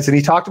OnlyFans sites, and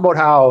he talked about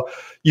how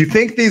you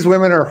think these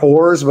women are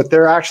whores, but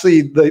they're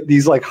actually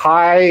these like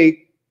high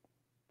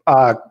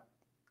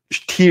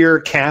tier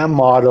cam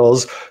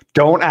models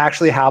don't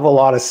actually have a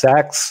lot of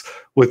sex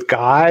with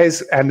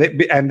guys, and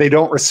they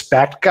don't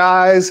respect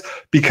guys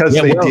because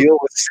they deal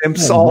with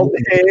simps all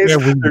day. They're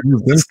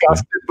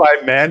disgusted by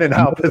men and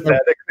how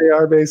pathetic they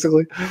are,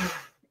 basically.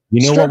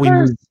 You know what? We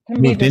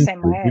moved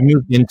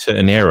into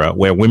an era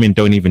where women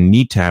don't even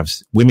need to have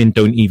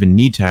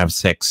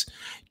sex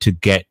to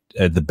get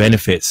the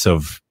benefits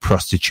of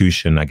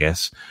prostitution, I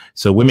guess.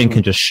 So women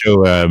can just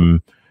show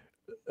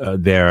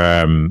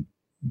their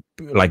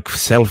like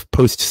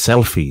post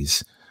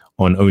selfies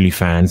on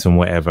OnlyFans and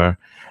whatever,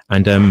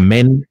 and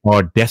men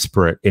are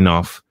desperate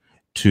enough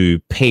to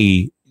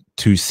pay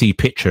to see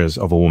pictures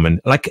of a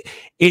woman. Like,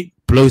 it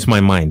blows my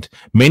mind.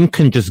 Men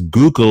can just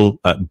Google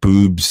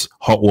boobs,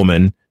 hot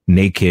woman,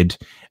 naked,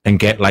 and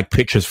get like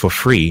pictures for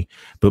free,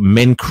 but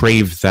men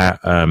crave that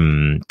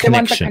connection. They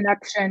want the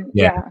connection.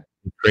 Yeah.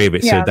 Crave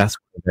it. So that's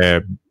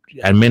where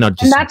and men are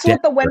just, and that's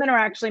what the women are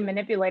actually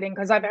manipulating.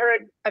 Because I've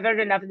heard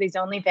enough of these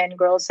OnlyFans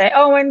girls say,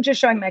 "Oh, I'm just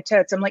showing my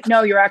tits." I'm like,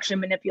 no, you're actually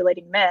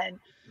manipulating men.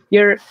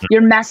 You're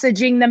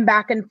messaging them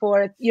back and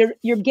forth.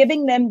 You're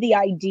giving them the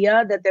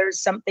idea that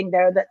there's something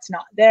there that's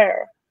not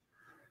there.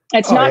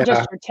 It's not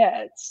just your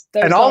tits.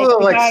 There's and all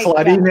the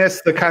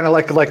sluttiness, the kind of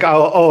like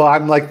oh,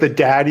 I'm like the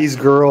daddy's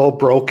girl,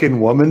 broken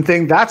woman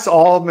thing. That's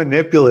all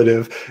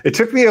manipulative. It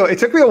took me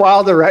a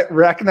while to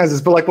recognize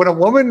this, but like when a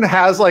woman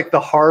has like the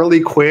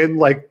Harley Quinn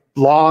like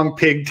long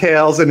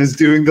pigtails and is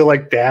doing the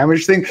like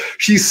damage thing,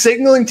 she's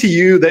signaling to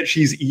you that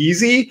she's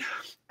easy.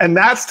 And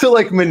that's to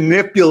like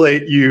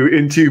manipulate you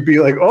into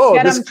be like,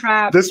 oh,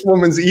 this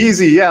woman's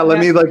easy. Yeah, let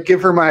me like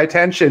give her my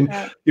attention.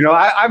 Yeah. You know,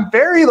 I'm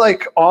very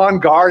like on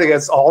guard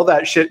against all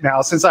that shit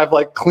now since I've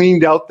like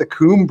cleaned out the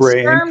coon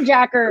brain. Sperm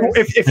jackers.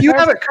 If you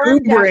have a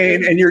coon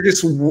brain and you're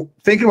just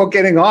thinking about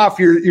getting off,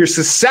 you're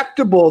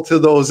susceptible to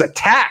those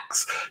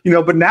attacks. You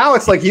know, but now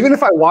it's like even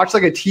if I watch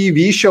like a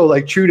TV show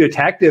like True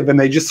Detective and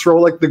they just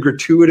throw like the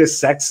gratuitous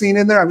sex scene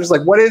in there, I'm just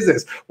like, what is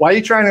this? Why are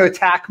you trying to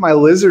attack my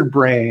lizard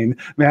brain,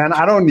 man?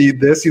 I don't need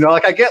this. You know,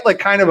 like I get like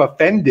kind of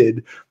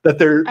offended that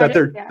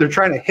they're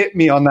trying to hit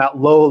me on that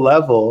low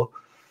level.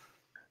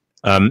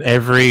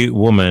 Every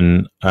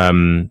woman,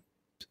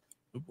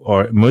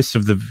 or most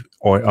of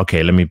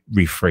okay, let me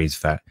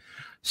rephrase that.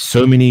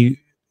 So many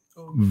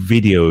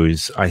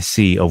videos I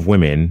see of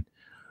women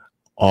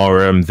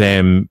are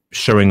them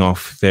showing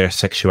off their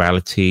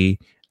sexuality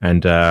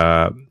and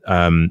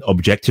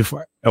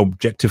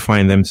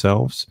objectifying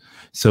themselves.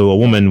 So a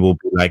woman will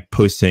be like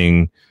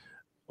posting.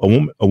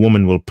 A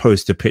woman will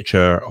post a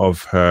picture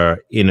of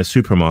her in a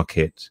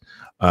supermarket,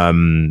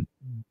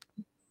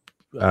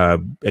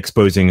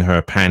 exposing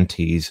her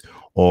panties,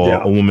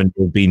 or a woman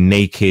will be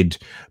naked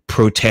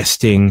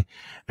protesting,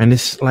 and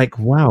it's like,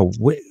 wow,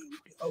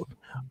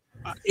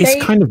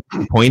 it's kind of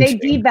pointless.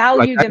 They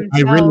devalue themselves.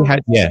 I really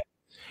had,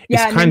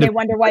 it's kind of, they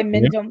wonder why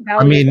men don't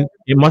value. I mean,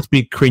 it must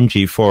be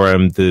cringy for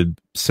the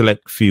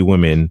select few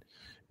women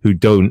who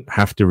don't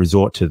have to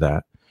resort to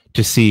that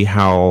to see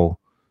how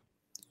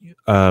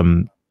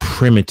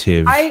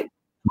primitive. I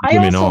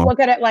also look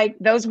at it like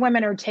those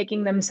women are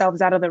taking themselves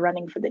out of the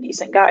running for the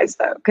decent guys,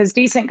 though, because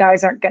decent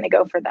guys aren't going to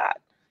go for that.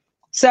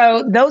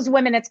 So those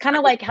women, it's kind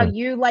of like how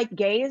you like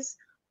gays.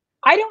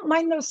 I don't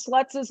mind those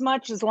sluts as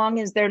much as long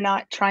as they're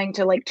not trying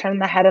to like turn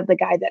the head of the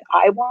guy that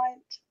I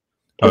want.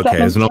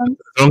 Okay, as long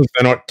as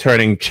they're not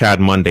turning Chad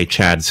Monday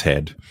Chad's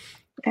head.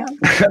 Yeah.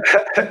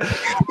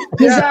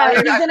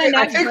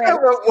 I think that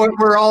what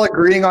we're all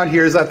agreeing on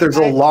here is that there's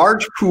a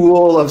large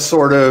pool of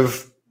sort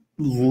of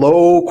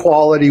low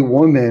quality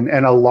women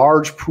and a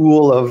large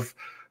pool of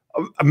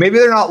maybe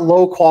they're not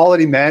low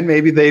quality men,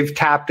 maybe they've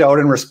tapped out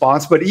in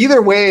response, but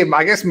either way,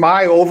 I guess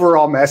my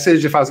overall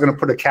message, if I was going to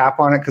put a cap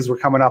on it, because we're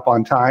coming up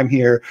on time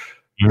here,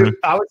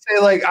 I would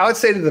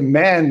say to the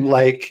men,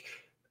 like,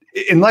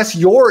 unless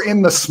you're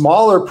in the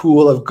smaller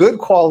pool of good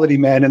quality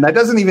men, and that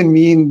doesn't even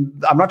mean,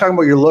 I'm not talking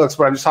about your looks,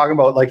 but I'm just talking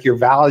about like your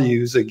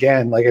values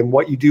again, like, and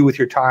what you do with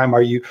your time.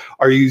 Are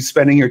you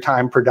spending your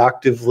time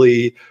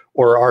productively,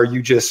 or are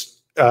you just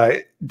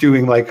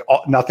doing like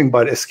nothing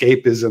but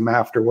escapism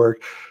after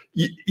work?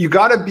 You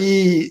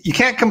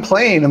can't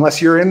complain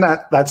unless you're in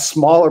that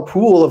smaller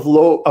pool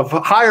of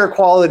higher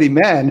quality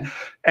men.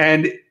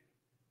 And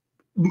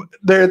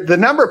the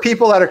number of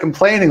people that are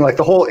complaining, like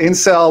the whole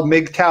incel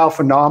MGTOW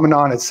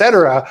phenomenon,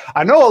 etc.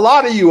 I know a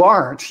lot of you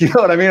aren't, you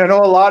know what I mean? I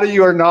know a lot of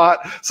you are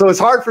not. So it's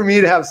hard for me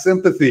to have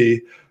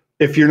sympathy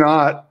if you're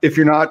not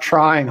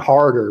trying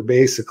harder,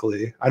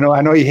 basically. I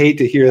know you hate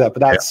to hear that, but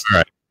that's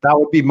right. That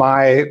would be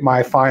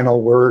my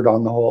final word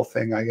on the whole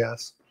thing, I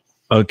guess.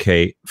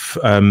 Okay.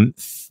 Think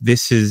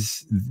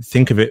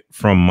of it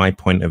from my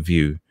point of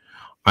view.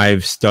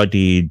 I've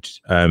studied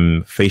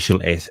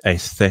facial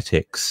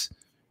aesthetics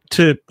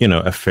to,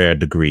 a fair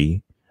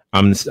degree.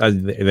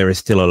 There is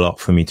still a lot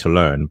for me to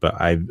learn, but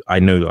I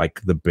know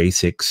like the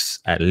basics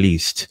at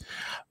least.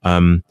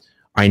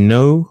 I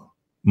know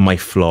my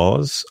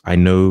flaws. I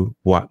know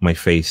what my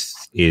face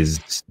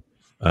is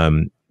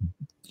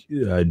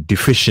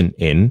deficient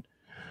in,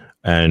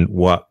 and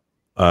what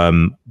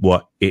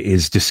it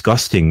is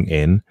disgusting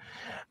in,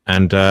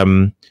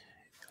 and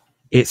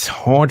it's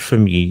hard for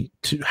me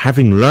to,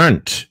 having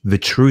learnt the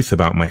truth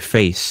about my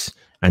face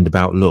and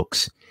about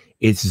looks,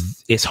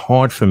 it's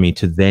hard for me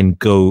to then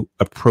go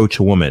approach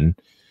a woman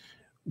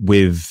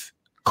with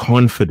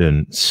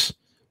confidence,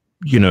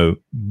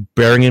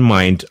 bearing in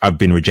mind I've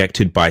been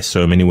rejected by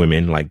so many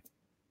women, like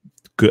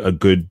a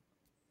good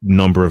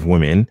number of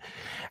women,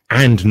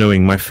 and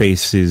knowing my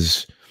face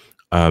is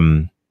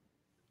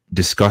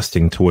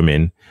disgusting to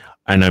women,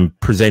 and I'm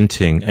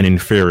presenting an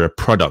inferior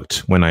product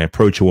when I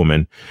approach a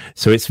woman.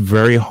 So it's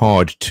very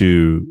hard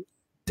to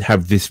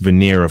have this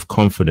veneer of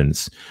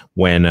confidence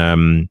when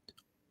I'm,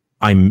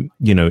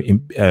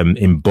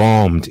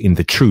 embalmed in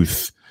the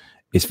truth.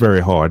 It's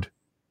very hard.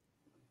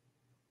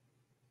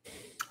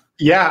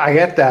 Yeah, I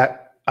get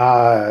that.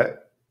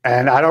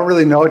 And I don't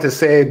really know what to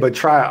say,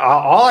 but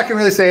all I can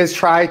really say is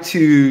try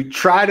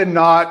to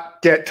not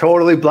get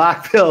totally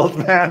black-pilled,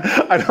 man.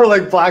 I know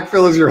like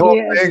black-pill is your whole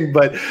thing,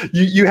 but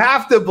you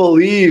have to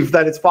believe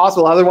that it's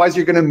possible. Otherwise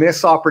you're going to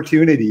miss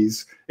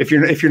opportunities if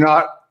you're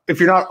not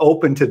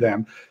open to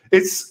them.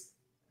 It's,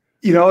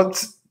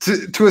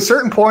 to a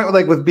certain point,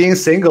 like with being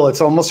single,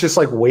 it's almost just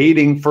like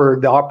waiting for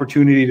the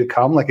opportunity to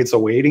come. Like it's a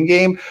waiting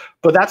game.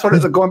 But that's what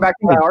it's going back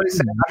to what I already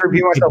said. Not to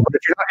repeat myself, but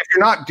if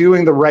you're not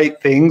doing the right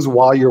things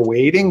while you're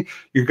waiting,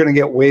 you're going to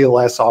get way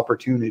less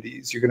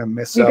opportunities. You're going to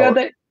miss out.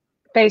 Do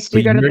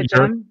you go to the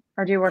gym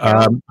or do you work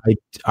out?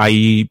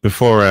 I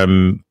before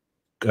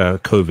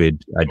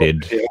COVID, I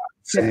did. Yeah,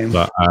 same.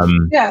 But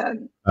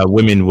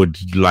women would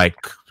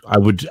I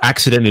would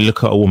accidentally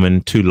look at a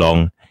woman too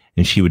long,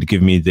 and she would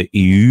give me the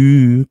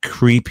ew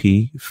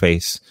creepy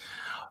face.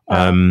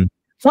 One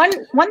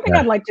thing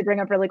I'd like to bring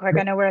up really quick.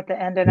 I know we're at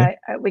the end, and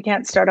we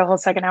can't start a whole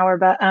second hour,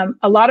 but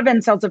a lot of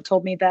incels have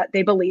told me that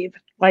they believe,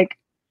 like,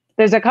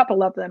 there's a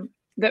couple of them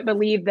that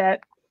believe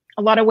that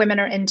a lot of women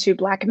are into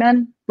black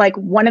men. Like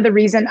one of the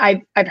reason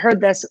I've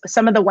heard this,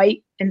 some of the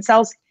white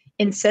incels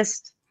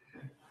insist,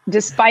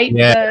 despite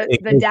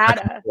the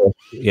data.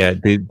 Yeah.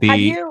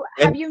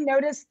 Have you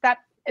noticed that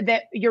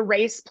your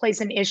race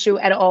plays an issue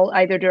at all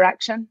either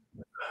direction?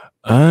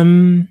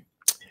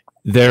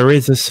 There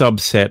is a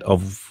subset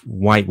of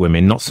white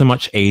women, not so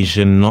much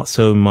Asian, not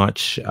so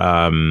much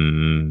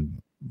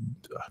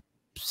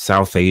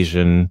South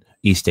Asian,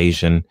 East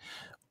Asian,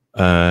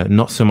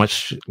 not so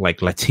much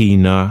like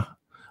Latina,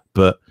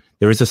 but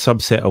there is a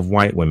subset of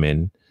white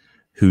women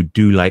who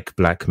do like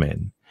black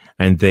men,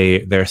 and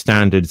their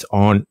standards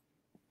aren't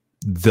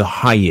the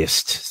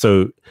highest.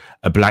 So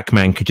a black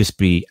man could just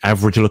be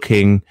average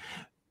looking,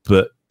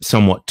 but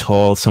somewhat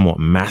tall, somewhat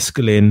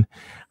masculine,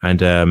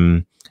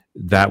 and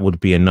that would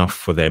be enough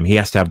for them. He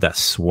has to have that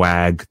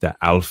swag, that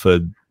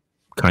alpha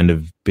kind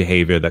of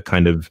behavior, that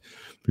kind of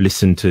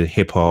listen to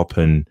hip hop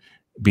and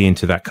be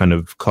into that kind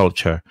of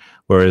culture.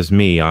 Whereas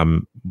me,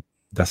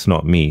 that's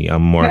not me.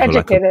 I'm more of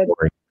like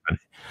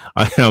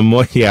I'm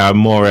more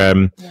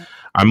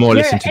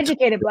You're an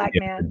educated black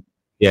man.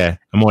 Yeah,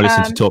 I'm more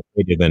listening to talk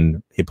radio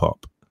than hip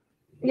hop.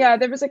 Yeah,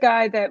 there was a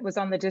guy that was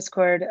on the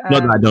Discord.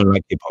 Not that I don't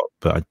like hip hop,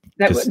 but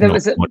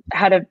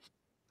had a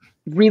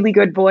really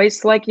good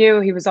voice like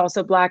you. He was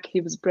also black. He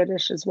was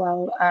British as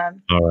well. All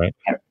right.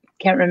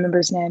 Can't remember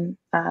his name.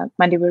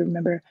 Monday would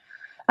remember.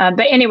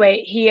 But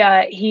anyway,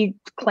 he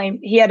claimed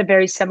he had a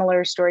very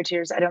similar story to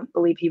yours. I don't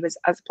believe he was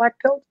as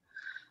black-pilled,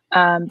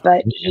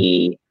 but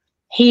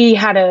he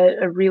had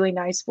a really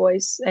nice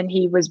voice, and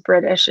he was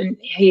British, and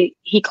he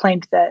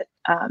claimed that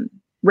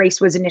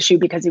race was an issue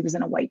because he was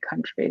in a white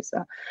country.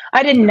 So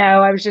I didn't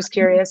know. I was just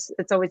curious.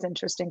 It's always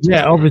interesting.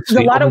 Obviously.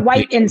 There's a lot of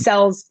white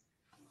incels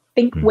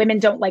think women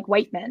don't like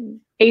white men.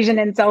 Asian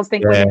incels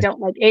think women don't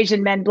like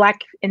Asian men.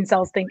 Black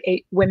incels think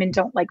women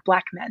don't like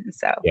black men.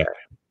 So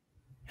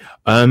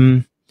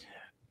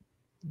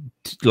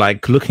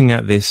like looking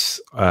at this,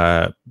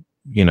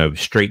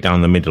 straight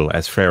down the middle,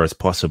 as fair as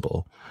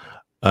possible.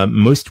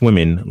 Most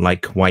women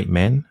like white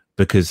men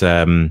because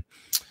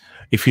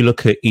if you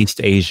look at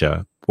East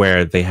Asia,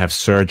 where they have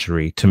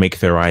surgery to make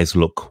their eyes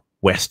look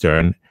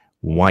Western,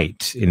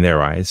 white in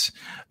their eyes,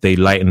 they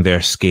lighten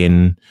their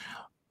skin.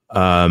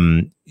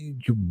 White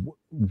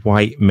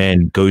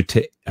men go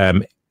to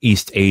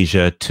East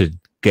Asia to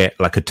get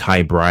like a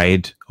Thai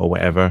bride or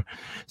whatever.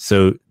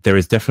 So there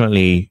is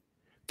definitely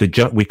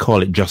we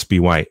call it just be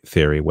white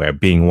theory, where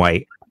being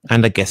white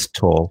and I guess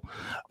tall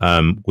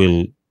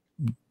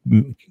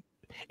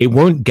it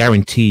won't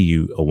guarantee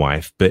you a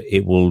wife, but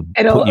it'll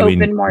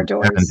open more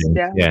doors.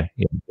 Yeah,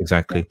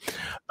 exactly.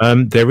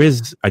 There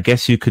is, I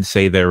guess you could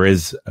say, there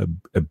is a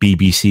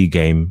BBC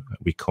game,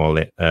 we call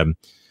it. I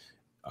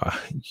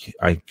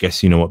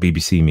guess you know what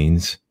BBC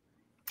means.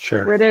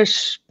 Sure.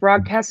 British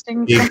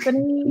Broadcasting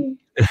Company?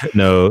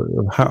 No.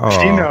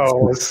 She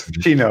knows. Is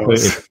it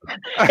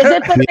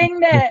the thing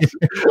that...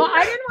 Well,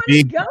 I didn't want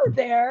to go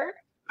there.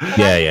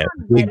 Yeah.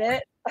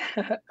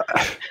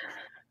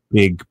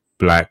 Big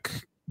black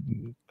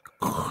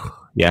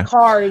Yeah.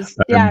 Cars.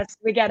 Yes,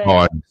 we get it.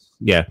 Cars.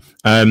 Yeah.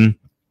 And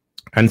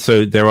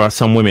so there are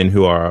some women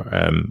who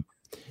are,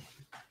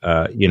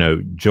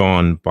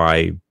 drawn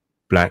by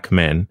black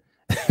men.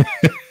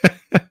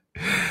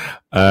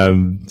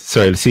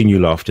 Sorry, seeing you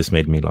laugh just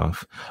made me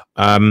laugh.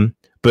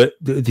 But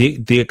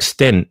the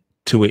extent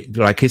to it,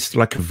 like, it's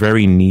like a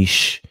very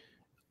niche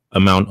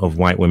amount of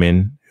white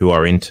women who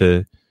are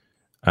into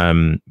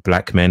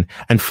black men.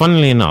 And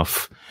funnily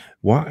enough,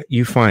 what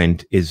you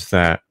find is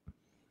that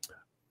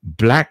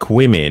black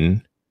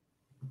women,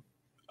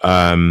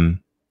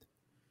 black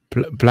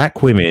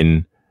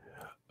women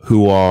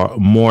who are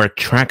more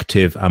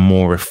attractive and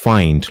more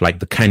refined, like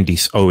the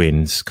Candice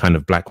Owens kind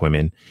of black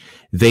women,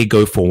 they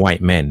go for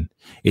white men.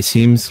 It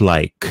seems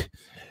like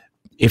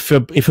if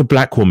a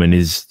black woman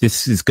is,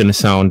 this is going to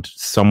sound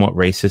somewhat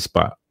racist,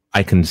 but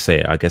I can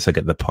say it. I guess I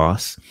get the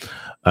pass.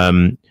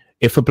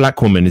 If a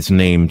black woman is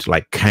named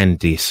like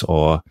Candice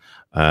or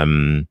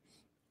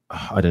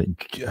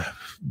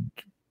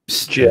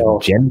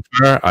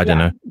Jennifer, I don't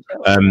know,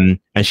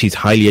 and she's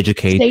highly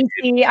educated.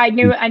 Stacey, I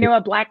knew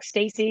a black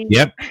Stacey.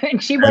 Yep,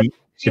 and she was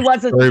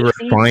very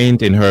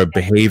refined in her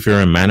behavior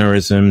and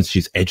mannerisms.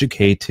 She's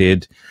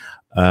educated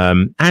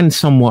and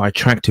somewhat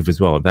attractive as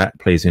well. That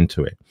plays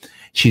into it.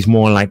 She's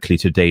more likely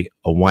to date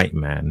a white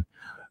man.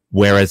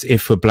 Whereas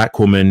if a black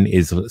woman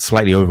is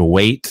slightly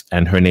overweight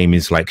and her name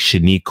is like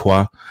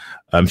Shaniqua,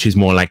 she's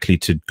more likely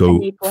to go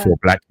for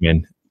black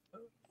men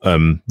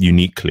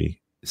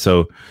uniquely.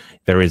 So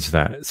there is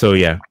that. So,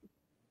 yeah.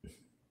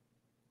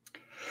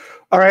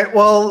 All right.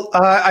 Well,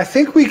 I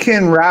think we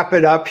can wrap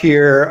it up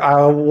here.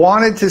 I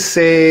wanted to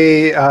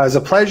say it was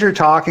a pleasure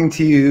talking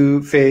to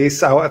you,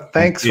 Face.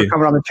 Thanks for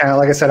coming on the channel.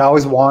 Like I said, I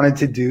always wanted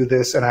to do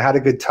this, and I had a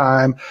good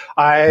time.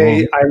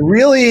 I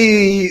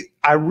really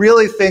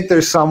think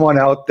there's someone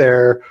out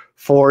there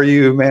for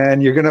you,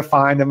 man. You're gonna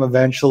find him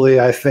eventually,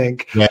 I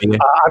think. Yeah.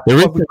 There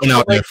is someone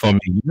out there for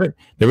me.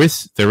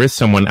 There is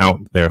someone out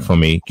there for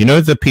me. You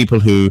know, the people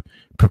who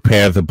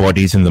prepare the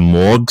bodies in the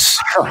morgues.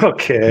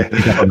 Okay. I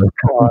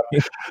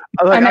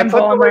put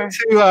the link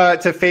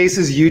to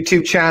Face's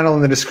YouTube channel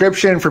in the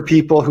description for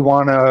people who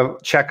want to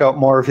check out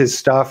more of his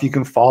stuff. You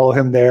can follow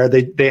him there.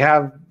 They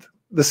have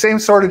the same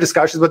sort of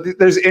discussions, but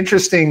there's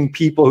interesting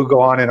people who go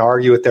on and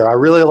argue it there. I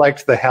really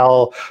liked the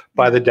Hell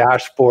by the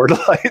Dashboard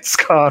Lights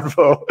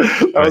convo.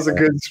 That was a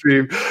good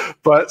stream.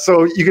 But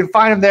so you can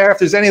find him there. If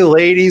there's any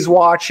ladies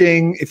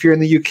watching, if you're in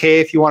the UK,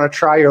 if you want to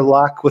try your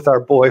luck with our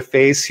boy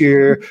Face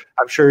here,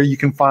 I'm sure you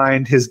can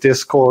find his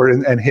Discord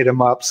and hit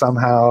him up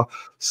somehow.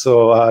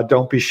 So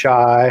don't be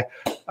shy.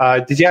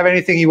 Did you have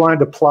anything you wanted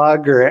to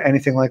plug or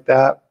anything like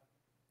that?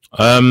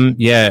 I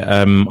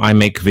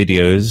make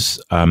videos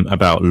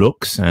about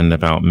looks and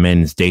about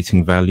men's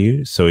dating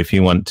value. So if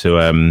you want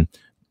to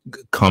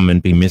come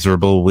and be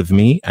miserable with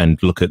me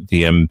and look at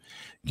the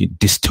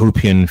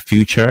dystopian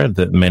future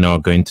that men are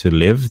going to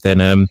live,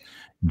 then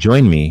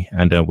join me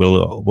and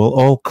we'll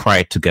all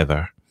cry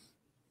together.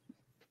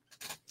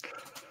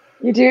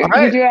 You do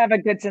have a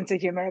good sense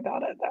of humor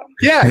about it, though.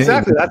 Yeah,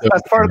 exactly.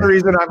 That's part of the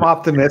reason I'm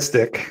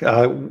optimistic.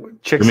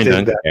 Chicks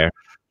dig that. Care.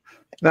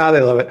 No,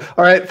 they love it.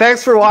 All right.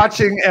 Thanks for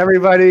watching,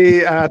 everybody.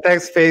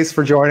 Thanks, Face,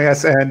 for joining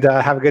us, and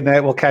have a good night.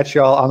 We'll catch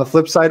you all on the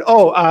flip side.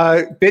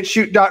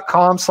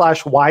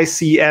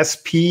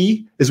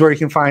 BitChute.com/YCSP is where you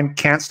can find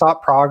Can't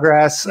Stop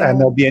Progress, and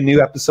there'll be a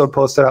new episode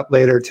posted up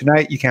later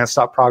tonight. You can't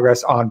stop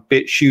progress on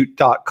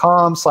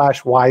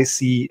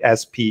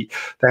BitChute.com/YCSP.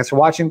 Thanks for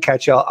watching.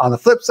 Catch you all on the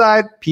flip side.